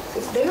 oh,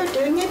 if they are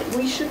doing it,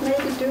 we should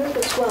maybe do it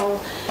as well.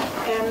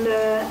 And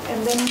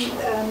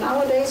then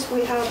nowadays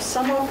we have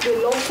some of the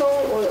local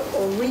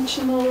or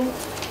regional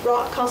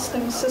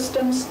broadcasting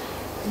systems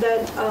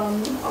that are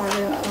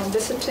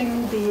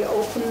visiting the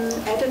open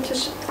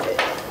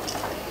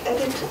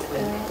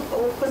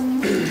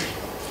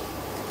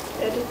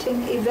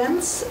editing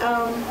events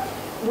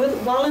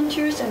with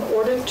volunteers in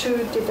order to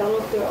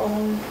develop their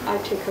own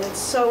articles.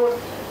 So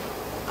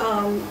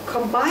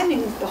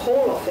combining the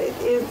whole of it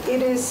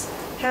is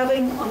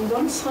having on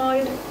one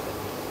side,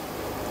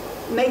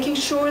 making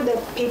sure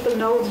that people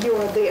know you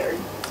are there.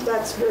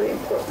 That's very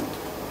important.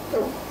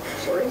 Oh,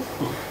 sorry.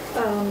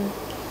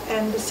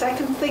 And the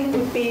second thing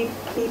would be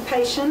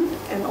patient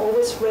and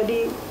always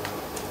ready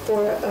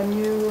for a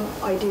new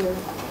idea.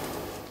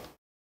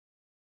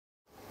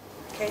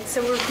 Okay,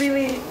 so we're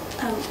really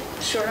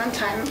short on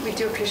time. We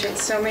do appreciate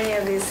so many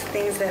of these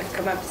things that have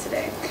come up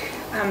today.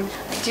 I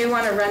do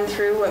want to run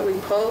through what we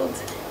pulled.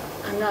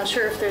 I'm not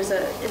sure if there's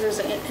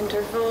an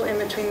interval in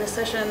between this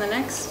session and the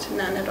next.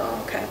 None at all.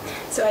 Okay.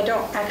 So I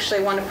don't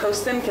actually want to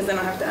post them because then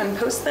I'll have to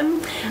unpost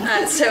them.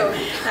 So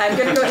I'm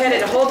going to go ahead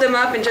and hold them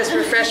up and just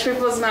refresh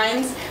people's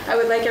minds. I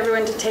would like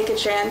everyone to take a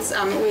chance.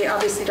 We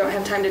obviously don't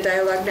have time to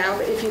dialogue now,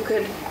 but if you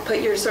could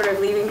put your sort of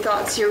leading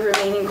thoughts, your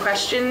remaining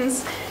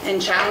questions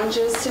and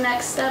challenges to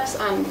next steps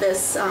on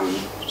this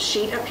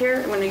sheet up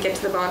here. When we get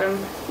to the bottom,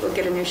 we'll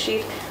get a new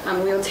sheet.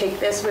 We'll take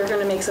this. We're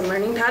going to make some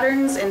learning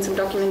patterns and some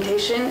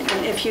documentation.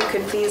 And if you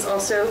could please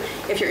also,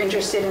 if you're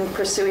interested in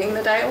pursuing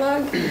the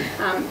dialogue,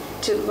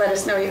 to let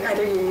us know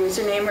either your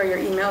username or your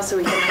email so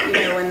we can let you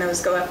know when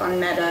those go up on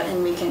Meta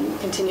and we can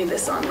continue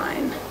this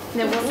online.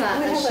 There was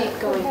a sheet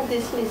going. We have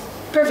this list.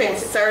 Perfect.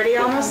 It's already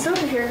almost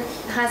over here.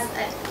 Has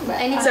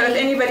anybody? So if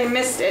anybody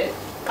missed it,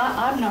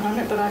 I'm not on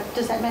it, but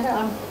does that matter?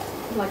 I'm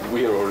like.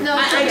 We are already. No,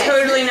 I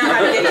totally know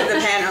how to get to the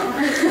panel.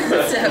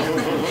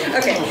 So,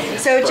 okay,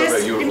 so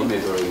just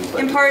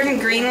important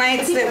green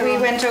lights that we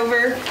went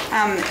over.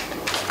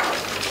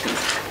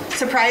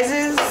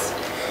 Surprises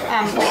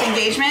with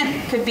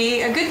engagement could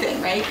be a good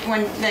thing, right?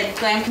 When the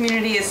GLAM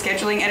community is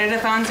scheduling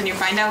edit-a-thons and you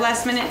find out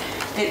last minute,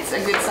 it's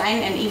a good sign,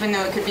 and even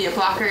though it could be a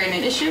blocker and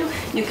an issue,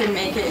 you can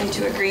make it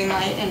into a green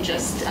light and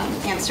just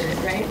answer it,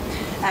 right?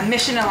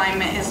 Mission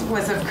alignment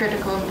was of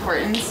critical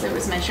importance. It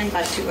was mentioned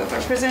by 2 of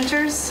our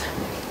presenters.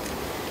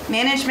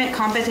 Management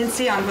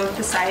competency on both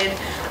the side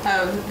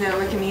of the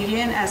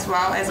Wikimedian as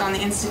well as on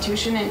the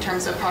institution in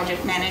terms of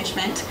project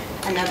management,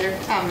 another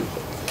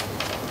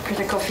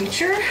critical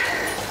feature.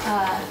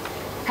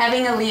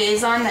 Having a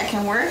liaison that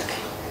can work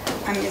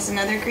is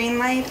another green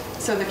light,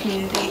 so the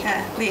community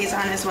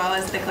liaison as well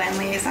as the GLAM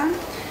liaison.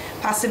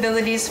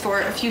 Possibilities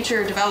for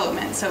future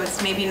development, so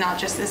it's maybe not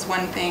just this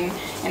one thing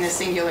in a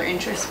singular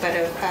interest, but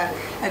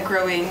a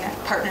growing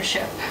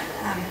partnership.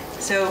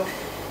 So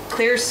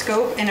clear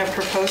scope in a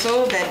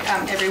proposal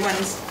that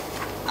everyone's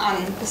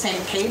on the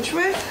same page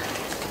with.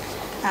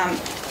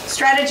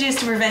 Strategies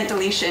to prevent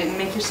deletion,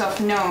 make yourself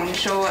known,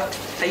 show up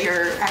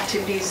your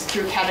activities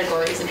through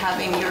categories and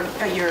having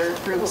your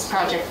group's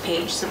project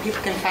page so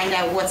people can find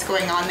out what's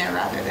going on there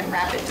rather than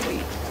rapid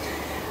delete.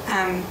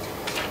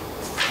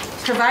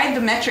 Provide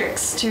the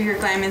metrics to your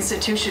GLAM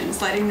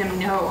institutions, letting them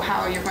know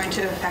how you're going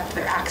to affect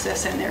their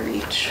access and their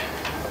reach.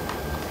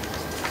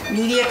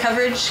 Media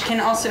coverage can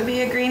also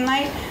be a green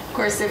light. Of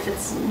course, if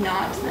it's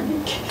not,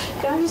 then...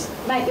 Can I just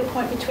make the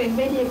point between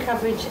media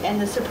coverage and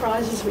the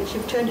surprises which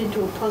you've turned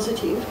into a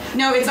positive?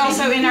 No, it's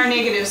also in our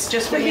negatives,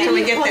 just wait until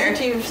we get there.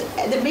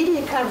 The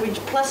media coverage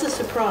plus a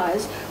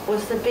surprise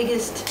was the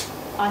biggest,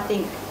 I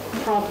think,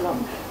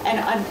 problem. And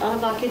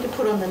I'd like you to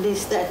put on the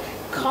list that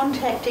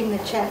contacting the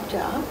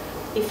chapter,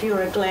 if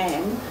you're a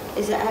GLAM,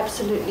 is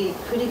absolutely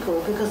critical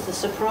because the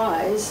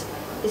surprise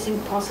is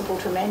impossible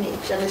to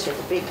manage unless you're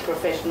a big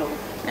professional.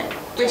 Right.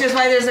 Which is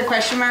why there's a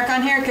question mark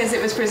on here, because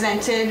it was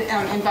presented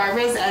in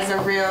Barbara's as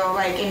a real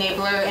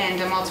enabler and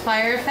a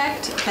multiplier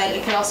effect, but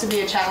it could also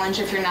be a challenge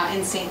if you're not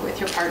in sync with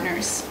your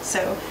partners.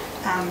 So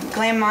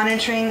GLAM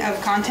monitoring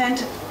of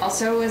content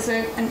also was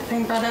a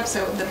thing brought up,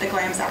 so that the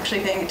GLAM's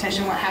actually paying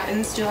attention to what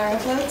happens to our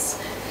uploads.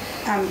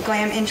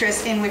 GLAM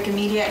interest in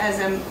Wikimedia as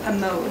a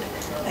mode,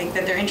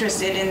 that they're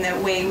interested in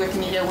the way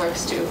Wikimedia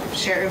works to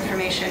share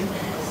information.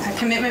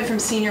 Commitment from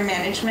senior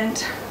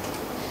management,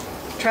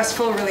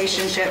 trustful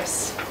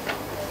relationships.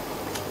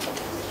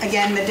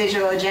 Again, the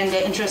digital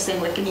agenda, interest in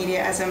Wikimedia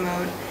as a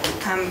mode.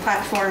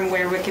 Platform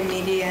where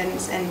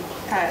Wikimedians and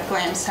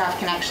GLAM staff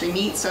can actually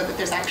meet so that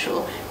there's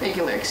actual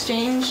regular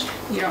exchange.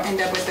 You don't end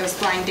up with those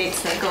blind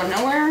dates that go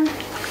nowhere.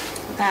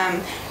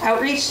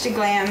 Outreach to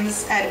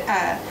GLAMs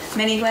at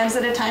many GLAMs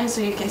at a time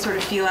so you can sort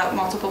of feel out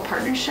multiple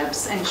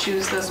partnerships and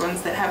choose those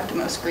ones that have the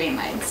most green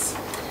lights.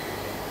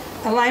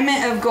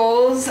 Alignment of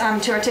goals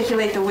to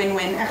articulate the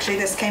win-win. Actually,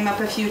 this came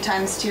up a few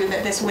times too,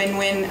 that this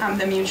win-win,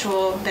 the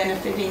mutual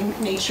benefiting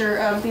nature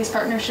of these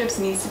partnerships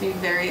needs to be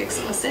very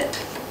explicit.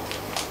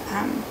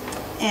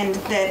 And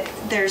that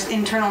there's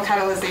internal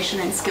catalyzation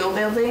and skill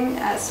building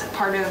as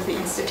part of the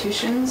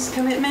institution's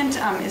commitment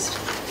is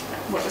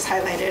what was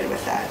highlighted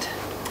with that.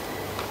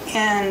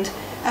 And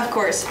of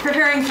course,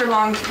 preparing for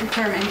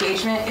long-term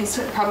engagement is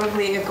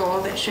probably a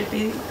goal that should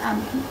be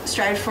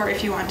strived for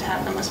if you want to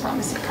have the most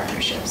promising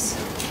partnerships.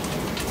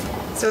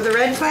 So the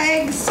red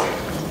flags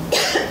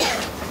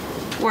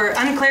were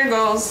unclear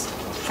goals,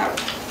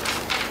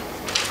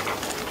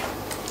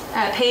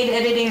 paid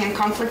editing and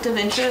conflict of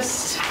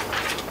interest,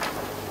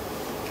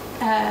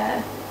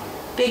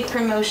 big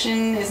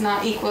promotion is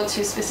not equal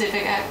to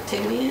specific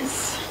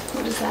activities.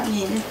 What does that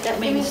mean? That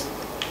means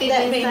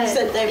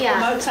that they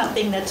promote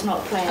something that's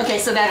not planned. Okay,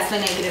 so that's the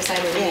negative side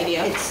of the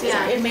video.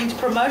 It means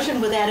promotion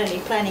without any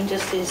planning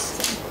just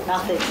is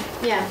nothing.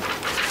 Yeah.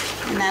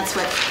 And that's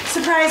what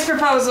surprise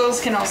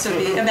proposals can also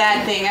be a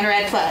bad thing and a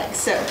red flag.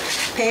 So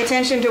pay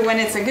attention to when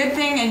it's a good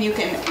thing and you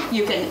can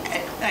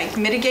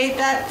mitigate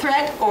that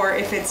threat, or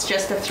if it's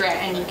just a threat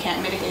and you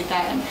can't mitigate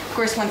that. And of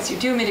course, once you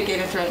do mitigate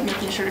a threat,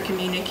 making sure to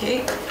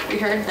communicate. We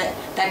heard that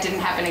that didn't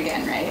happen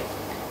again, right?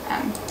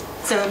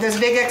 So those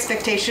big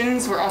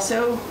expectations were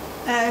also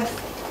a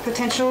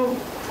potential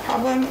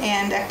problem,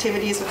 and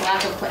activities with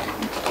lack of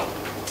planning.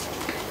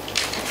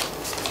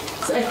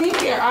 So I think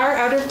we are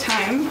out of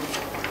time.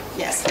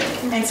 Yes,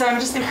 and so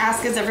I'm just going to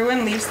ask as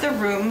everyone leaves the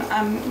room,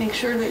 make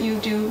sure that you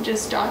do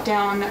just jot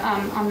down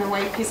on the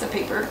white piece of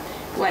paper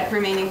what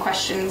remaining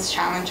questions,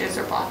 challenges,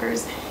 or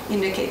blockers.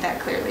 Indicate that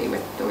clearly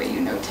with the way you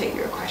notate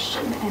your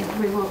question, and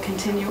we will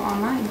continue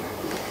online.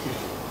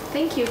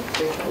 Thank you.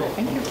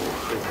 Thank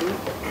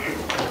you.